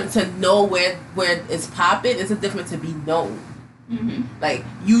difference to know where it's popping. It's a difference to be known. Like,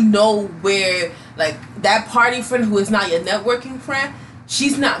 you know where, like, that party friend who is not your networking friend,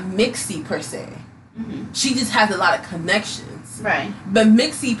 she's not mixy per se. She just has a lot of connections. Right. But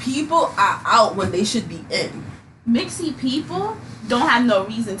mixy people are out when they should be in. Mixy people don't have no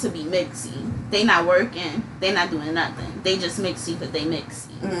reason to be mixy. They not working. They not doing nothing. They just mixy because they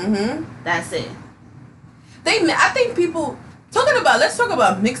mixy. That's it. I think people let's talk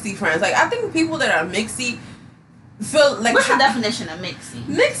about mixy friends. Like, I think people that are mixy feel like, what's the definition of mixy?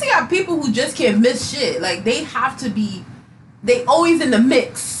 Mixy are people who just can't miss shit. Like, they have to be, they always in the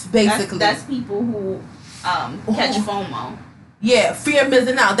mix, basically. That's people who catch FOMO. Yeah, fear of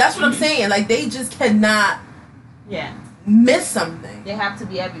missing out. That's what I'm saying. Like, they just cannot miss something. They have to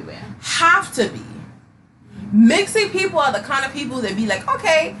be everywhere. Have to be. Mixy people are the kind of people that be like,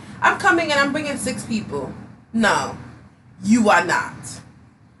 okay, I'm coming and I'm bringing 6 people. No, you are not.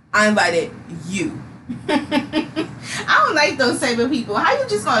 I invited you. I don't like those type of people. How you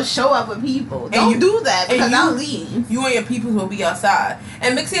just gonna show up with people? Don't do that, because I'll leave. You and your peoples will be outside.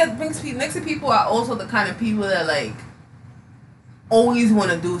 And mixy people are also the kind of people that, like, always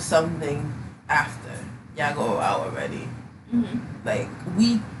want to do something after y'all go out already. Like,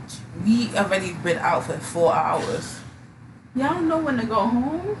 we already been out for 4 hours. Y'all don't know when to go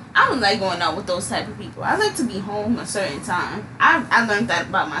home. I don't like going out with those type of people. I like to be home a certain time. I learned that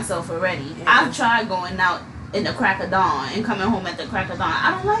about myself already. Yeah. I've tried going out in the crack of dawn and coming home at the crack of dawn.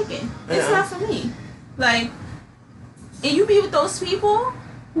 I don't like it. It's not for me. Like, and you be with those people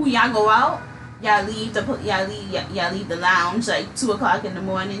who y'all go out, y'all leave the lounge like 2:00 in the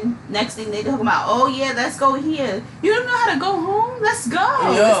morning. Next thing they talking about, oh yeah, let's go here. You don't know how to go home? Let's go.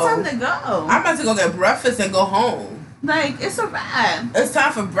 It's time to go. I'm about to go get breakfast and go home. Like, it's a wrap. It's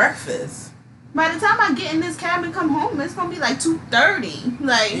time for breakfast. By the time I get in this cab and come home, it's gonna be like 2:30.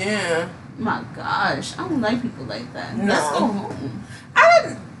 Like, yeah. My gosh, I don't like people like that. No. Let's go home.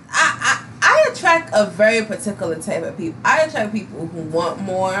 I attract a very particular type of people. I attract people who want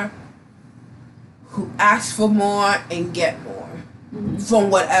more, who ask for more and get more from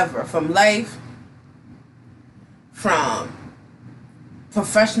whatever, from life, from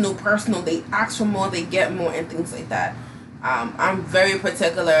professional, personal. They ask for more, they get more, and things like that. I'm very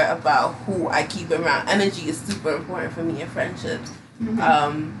particular about who I keep around. Energy is super important for me in friendships.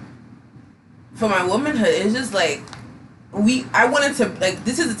 For my womanhood, it's just like I wanted to, like,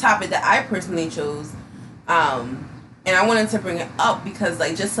 this is a topic that I personally chose, and I wanted to bring it up because,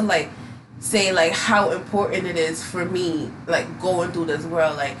 like, just to, like, say, like, how important it is for me, like, going through this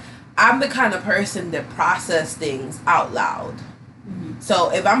world. Like, I'm the kind of person that process things out loud.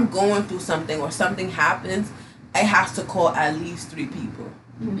 So if I'm going through something or something happens, I have to call at least 3 people.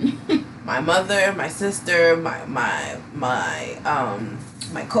 My mother, my sister, my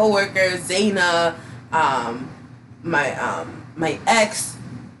coworker, Zaina, my ex,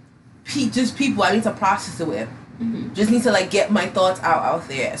 just people I need to process it with. Just need to, like, get my thoughts out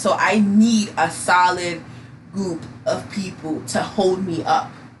there. So I need a solid group of people to hold me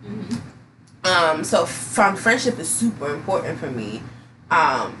up. So friendship is super important for me.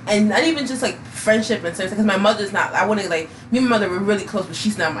 And not even just, like, friendship and sense, because my mother's not, I wouldn't, like, me and my mother were really close, but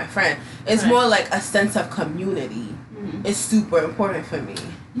she's not my friend. It's more like a sense of community. It's super important for me.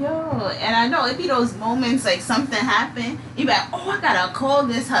 Yo, and I know it be those moments, like, something happened, you be like, oh, I gotta call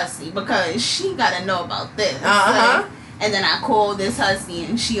this hussy because she gotta know about this. Like, and then I call this hussy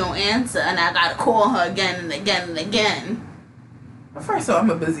and she don't answer, and I gotta call her again and again and again. But first of all, I'm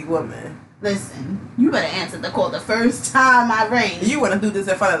a busy woman. Listen, you better answer the call the first time I ring. You want to do this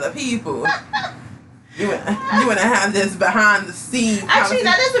in front of the people. you want to have this behind the scenes. Actually,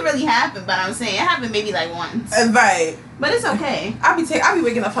 that doesn't really happen, but I'm saying it happened maybe like once. Right. But it's okay. I'll be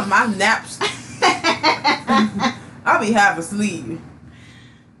waking up from my naps. I'll be half asleep.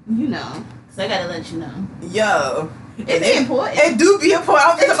 You know, so I gotta let you know. Yo. It be important. It do be important.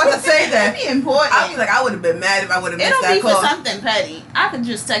 I was just about to say that. It be important. I was like, I would have been mad if I would have missed that call. It'll be for something petty. I could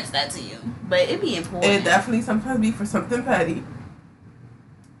just text that to you. But it be important. It definitely sometimes be for something petty.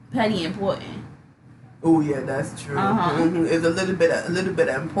 Petty important. Oh yeah, that's true. It's a little bit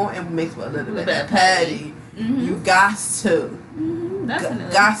of important mixed with a little bit of petty. You got to.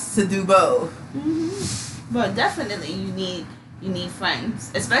 Definitely. Got to do both. But definitely you need You need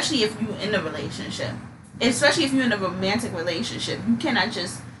friends, especially if you're in a relationship. Especially if you're in a romantic relationship, you cannot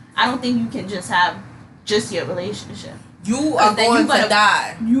just. I don't think you can just have just your relationship. You are going to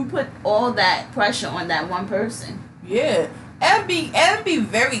die. You put all that pressure on that one person. Yeah, and be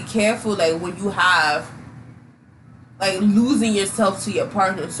very careful, like when you have, like, losing yourself to your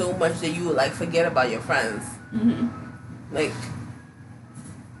partner so much that you like forget about your friends. Like,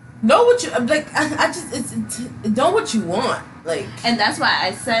 know what you like. I just it's know what you want. Like, and that's why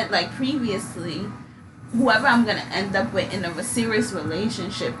I said, like, previously, whoever I'm gonna end up with in a serious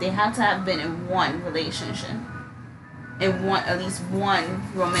relationship, they have to have been in one relationship, at least one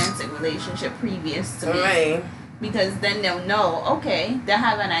romantic relationship previous to me. Right. Because then they'll know. Okay, they'll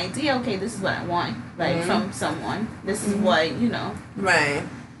have an idea. Okay, this is what I want, like from someone. This is what Right.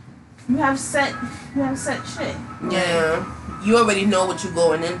 You have set shit. Yeah. You already know what you're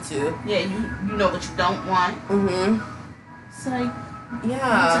going into. Yeah, you know what you don't want. It's like, you need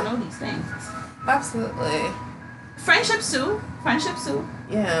to know these things. Absolutely. Friendships too.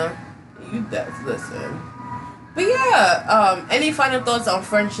 Yeah. You that's listen. But yeah, any final thoughts on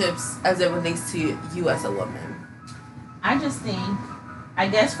friendships as it relates to you as a woman? I just think, I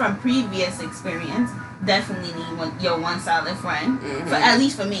guess from previous experience, definitely need your one solid friend. For at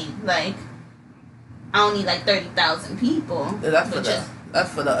least for me, like, I don't need like 30,000 people. That's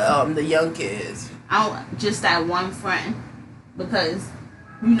for the young kids. I don't, just that one friend, because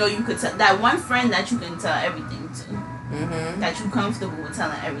you could tell that one friend that you can tell everything to. That you're comfortable with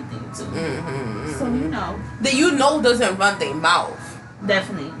telling everything to. So that doesn't run their mouth.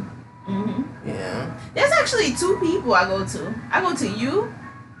 Definitely. Yeah. There's actually two people I go to. I go to you,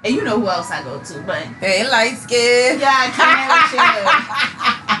 and you know who else I go to. But hey, light skin. Yeah,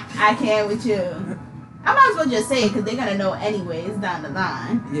 I can't with you. I might as well just say it because they're gonna know anyways down the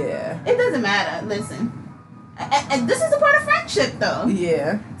line. Yeah. It doesn't matter. Listen. And this is a part of friendship, though.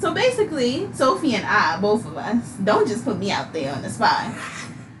 Yeah. So basically, Sophie and I, both of us, don't just put me out there on the spot.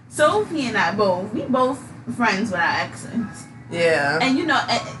 Sophie and I we both friends with our exes. Yeah. And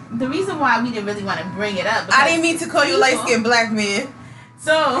the reason why we didn't really want to bring it up. I didn't mean to call you light-skinned black man.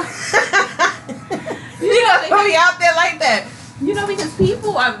 So. you don't put me out there like that. Because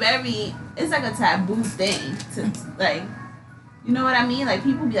people are very. It's like a taboo thing to, like, you know what I mean? Like,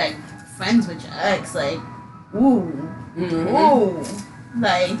 people be like, friends with your ex, like, ooh, ooh,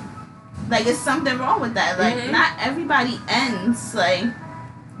 like it's something wrong with that. Like, not everybody ends like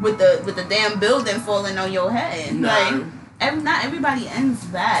with the damn building falling on your head. Nah. Like, not everybody ends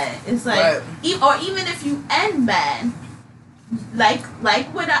bad. It's like, or even if you end bad, like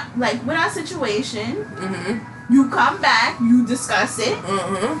with our situation. You come back, you discuss it,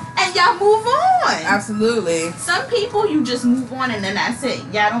 and y'all move on. Absolutely. Some people, you just move on and then that's it.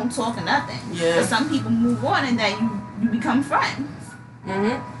 Y'all don't talk or nothing. Yeah. But some people move on and then you become friends.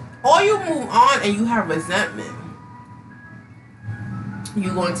 Or you move on and you have resentment.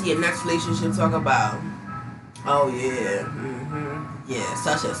 You go into your next relationship, talk about, oh yeah, yeah,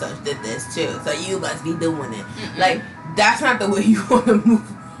 such and such did this too, so you must be doing it. Like, that's not the way you want to move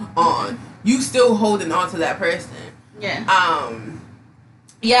on. You still holding on to that person. Yeah.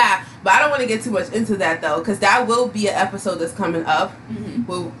 Yeah, but I don't want to get too much into that though, because that will be an episode that's coming up. We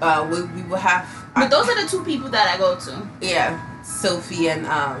will have. But those are the two people that I go to. Yeah, Sophie and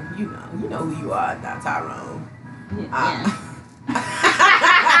you know who you are, not Tyrone. Yeah.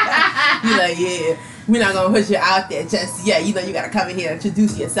 You're like, yeah, we're not gonna put you out there just yet. You gotta come in here and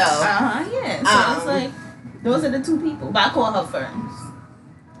introduce yourself. Yeah. So it's like those are the two people, but I call her first.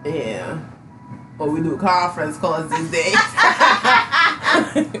 Yeah. Or we do conference calls these days.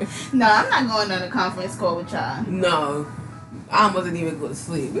 No, I'm not going on a conference call with y'all. No. I almost didn't even go to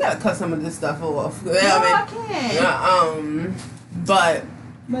sleep. We gotta cut some of this stuff off. No, I can't.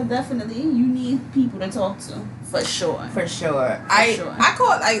 But definitely you need people to talk to. For sure.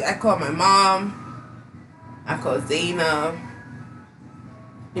 I call my mom. I call Zaina.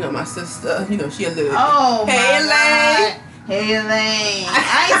 My sister. She a little. Oh, hey, Elaine. Hey, Elaine.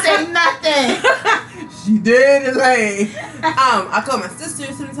 I ain't say nothing. She did, Elaine. I call my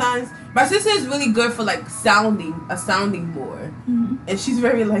sister sometimes. My sister is really good for like a sounding board, and she's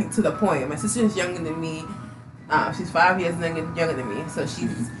very like to the point. My sister is younger than me. She's 5 years younger than me, so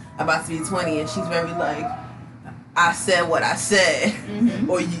she's about to be 20, and she's very like, I said what I said,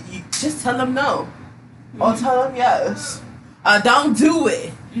 or you just tell them no, or tell them yes. Don't do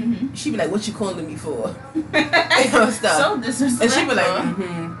it. She be like, what you calling me for? Stuff. So disrespectful. And she be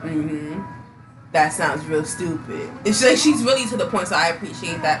like, that sounds real stupid. It's like she's really to the point, so I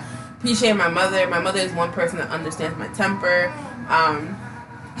appreciate that. Appreciate my mother. My mother is one person that understands my temper.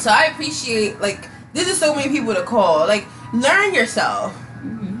 So I appreciate, like, there's just so many people to call. Like, learn yourself.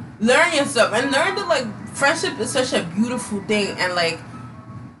 Learn yourself and learn that like friendship is such a beautiful thing, and like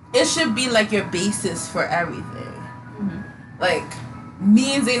it should be like your basis for everything. Like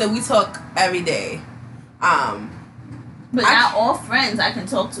me and Zayna, we talk every day. But not all friends I can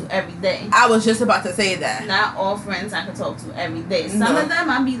talk to every day. I was just about to say that. Not all friends I can talk to every day. Some of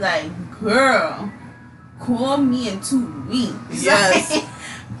them I be like, girl, call me in 2 weeks. Yes. Like,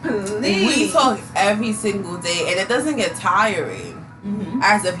 please. We talk every single day, and it doesn't get tiring.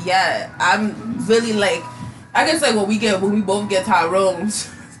 As of yet, I'm really like, I guess like when we both get Tyrone's,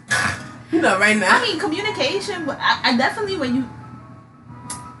 you know, right now. I mean, communication. I definitely when you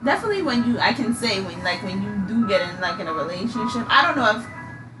I can say when you do get in like in a relationship. I don't know if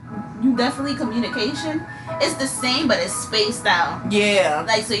you definitely communication. It's the same, but it's spaced out. Yeah.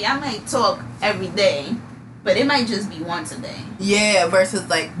 Like so, y'all might talk every day, but it might just be once a day. Yeah, versus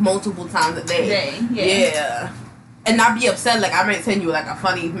like multiple times a day. Yeah. And not be upset, like I might send you like a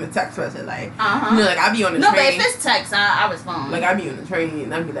funny text message, like you know, like I be on the train. No, but if it's text, I respond. Like I be on the train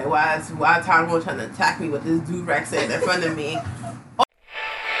and I be like, why Tyrone trying to attack me with this dude Rex in front of me?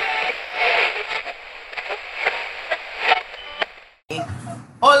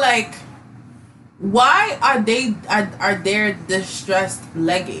 Or like, why are there distressed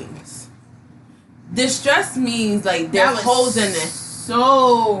leggings? Distressed means like there's holes in it.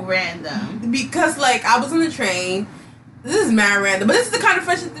 So random. Because like I was on the train. This is mad random, but this is the kind of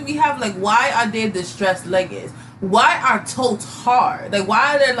friendship that we have. Like, why are there distressed leggings? Why are totes hard? Like,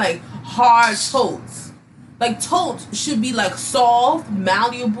 why are there like hard totes? Like, totes should be like soft,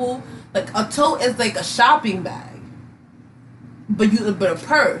 malleable. Like a tote is like a shopping bag, but a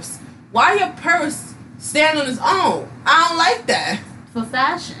purse. Why your purse stand on its own? I don't like that. For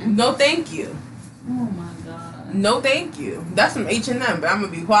fashion. No, thank you. Oh my god. No, thank you. That's from H&M, but I'm gonna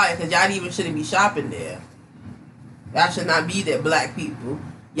be quiet because y'all even shouldn't be shopping there. Y'all should not be there, black people.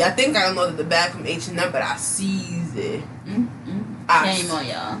 Y'all think I don't know that the bag from H&M, but I seize it. Shame on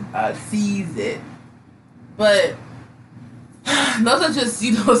y'all. I seize it. But those are just,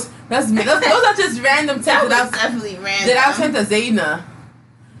 you know, those are just random texts that was definitely random. That I sent to Zayna.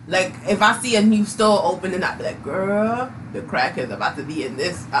 Like, if I see a new store opening, I'll be like, girl, the crack is about to be in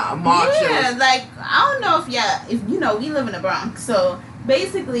this Marshall. Yeah, like, I don't know if you know, we live in the Bronx, so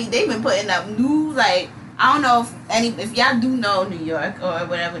basically they've been putting up new, like, I don't know if y'all do know New York or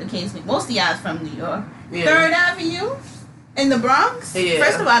whatever the case may be. Most of y'all is from New York. Yeah. 3rd Avenue in the Bronx. Yeah.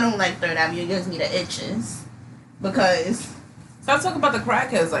 First of all, I don't like 3rd Avenue. It gives me the itches. Because... Stop talking about the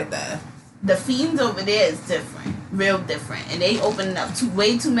crackheads like that. The Fiends over there is different. Real different. And they opening up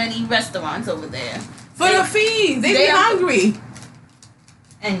way too many restaurants over there. For the Fiends. They be hungry.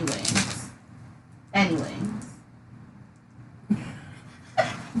 Anyways.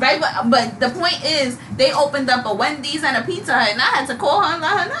 Right, but the point is, they opened up a Wendy's and a Pizza Hut, and I had to call her and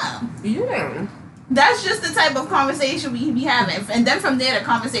let her know. Yeah. That's just the type of conversation we be having. And then from there, the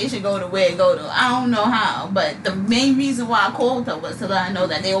conversation go to where it go to. I don't know how, but the main reason why I called her was to let her know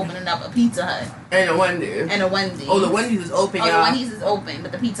that they opening up a Pizza Hut. And a Wendy's. Oh, the Wendy's is open, y'all. The Wendy's is open,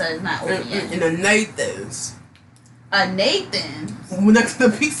 but the Pizza Hut is not open yet. And a Nathan's. A Nathan's? Next to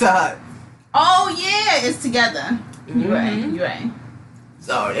the Pizza Hut. Oh, yeah, it's together. You're right.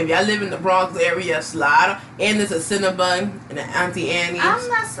 So, if y'all live in the Bronx area, slide. And there's a Cinnabon and an Auntie Annie's. I'm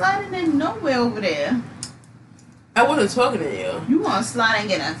not sliding in nowhere over there. I wasn't talking to you. You want to slide and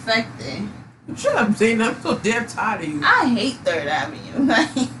get infected. Shut up, Zayna. I'm so damn tired of you. I hate 3rd Avenue.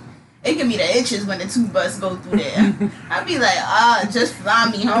 Like, it give me the itches when the two bus go through there. I be like, just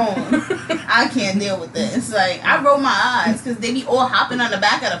fly me home. I can't deal with this. Like, I roll my eyes because they be all hopping on the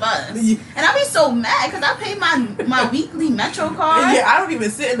back of the bus. And I be so mad because I pay my weekly Metro card. Yeah, I don't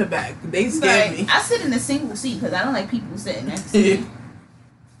even sit in the back. They scare me. I sit in a single seat because I don't like people sitting next to me.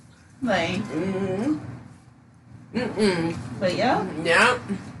 Like, but yeah.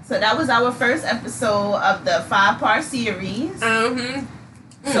 So that was our first episode of the 5-part series.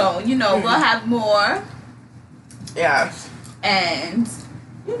 So, you know, we'll have more. Yeah. And,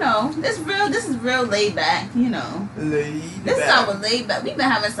 you know, this is real laid back, you know. This is our laid back. We've been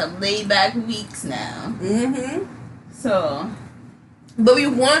having some laid back weeks now. So. But we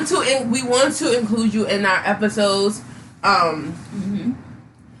want to include you in our episodes. If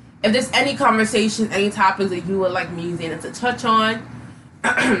there's any conversation, any topics that you would like me and Zayna to touch on,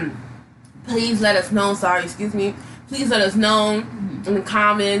 please let us know. Please let us know in the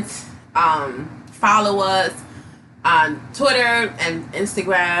comments. Follow us on Twitter and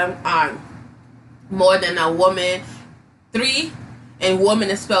Instagram on More Than a Woman 3, and woman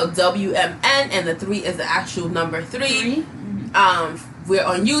is spelled WMN, and the 3 is the actual number 3. We're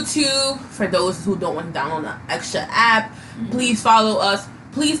on YouTube. For those who don't want to download the extra app, please follow us.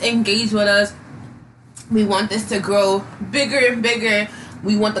 Please engage with us. We want this to grow bigger and bigger.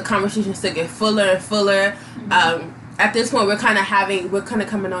 We want the conversations to get fuller and fuller. At this point, we're kind of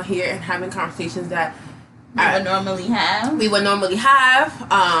coming on here and having conversations that we would normally have.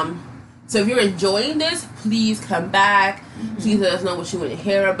 So if you're enjoying this, please come back. Please let us know what you want to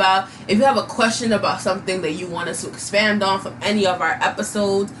hear about. If you have a question about something that you want us to expand on from any of our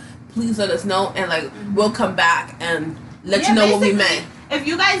episodes, please let us know, and we'll come back and let you know what we meant. If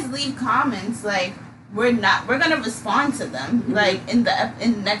you guys leave comments, we're gonna respond to them in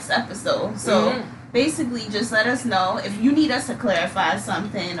the next episode. So basically, just let us know if you need us to clarify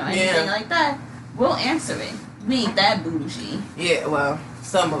something or anything like that. We'll answer it. We ain't that bougie. Yeah, well,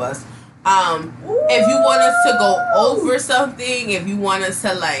 some of us. If you want us to go over something, if you want us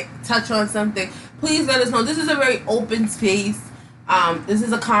to touch on something, please let us know. This is a very open space. This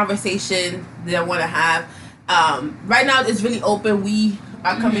is a conversation that I want to have. Right now it's really open. We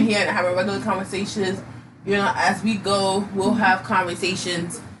are coming here and having regular conversations. As we go, we'll have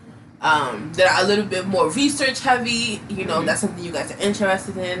conversations that are a little bit more research heavy. That's something you guys are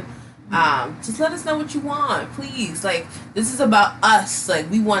interested in. Just let us know what you want, please. This is about us.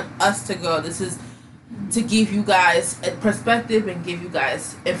 We want us to grow. This is to give you guys a perspective and give you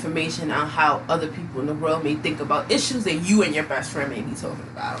guys information on how other people in the world may think about issues that you and your best friend may be talking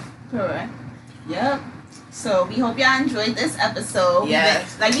about. Correct. Yep. So we hope y'all enjoyed this episode.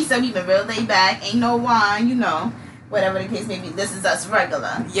 Yes. Like we said, we've been real laid back. Ain't no wine, whatever the case may be. This is us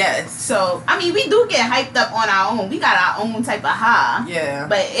regular. Yes. So we do get hyped up on our own. We got our own type of high. Yeah.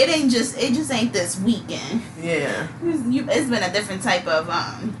 But it just ain't this weekend. Yeah. It's been a different type of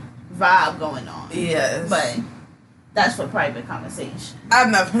vibe going on. Yes. But that's for private conversation.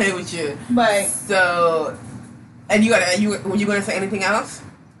 I'm not playing with you. But so, and were you gonna say anything else?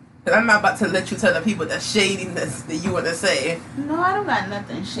 Because I'm not about to let you tell the people the shadiness that you want to say. No, I don't got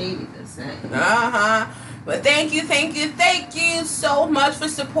nothing shady to say. But thank you so much for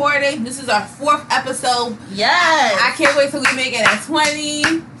supporting. This is our 4th episode. Yes. I can't wait till we make it at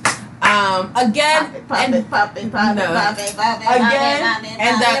 20. Again, and the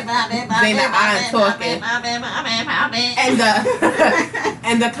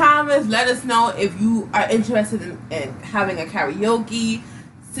and the comments, let us know if you are interested in having a karaoke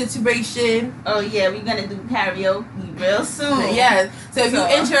situation. Oh yeah, we're gonna do karaoke real soon. Yes. So if you're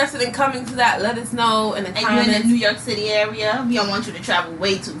interested in coming to that, let us know in the comments. You're in the New York City area, we don't want you to travel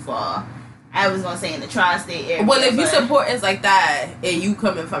way too far. I was gonna say in the tri-state area. Well, if you support us like that and you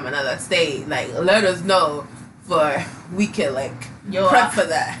coming from another state, let us know we can prep for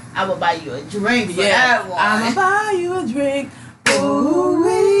that. I will buy you a drink for that one. I'ma buy you a drink. Ooh,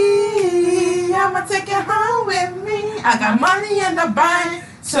 I'ma take it home with me. I got money in the bank.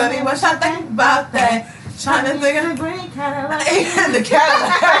 Shorty, what y'all think about that? Trying to think of the green Cadillac. And the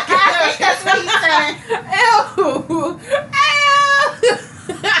Cadillac. That's what he said. Ew.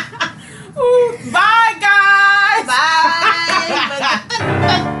 Bye, guys.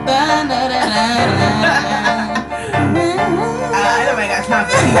 Bye.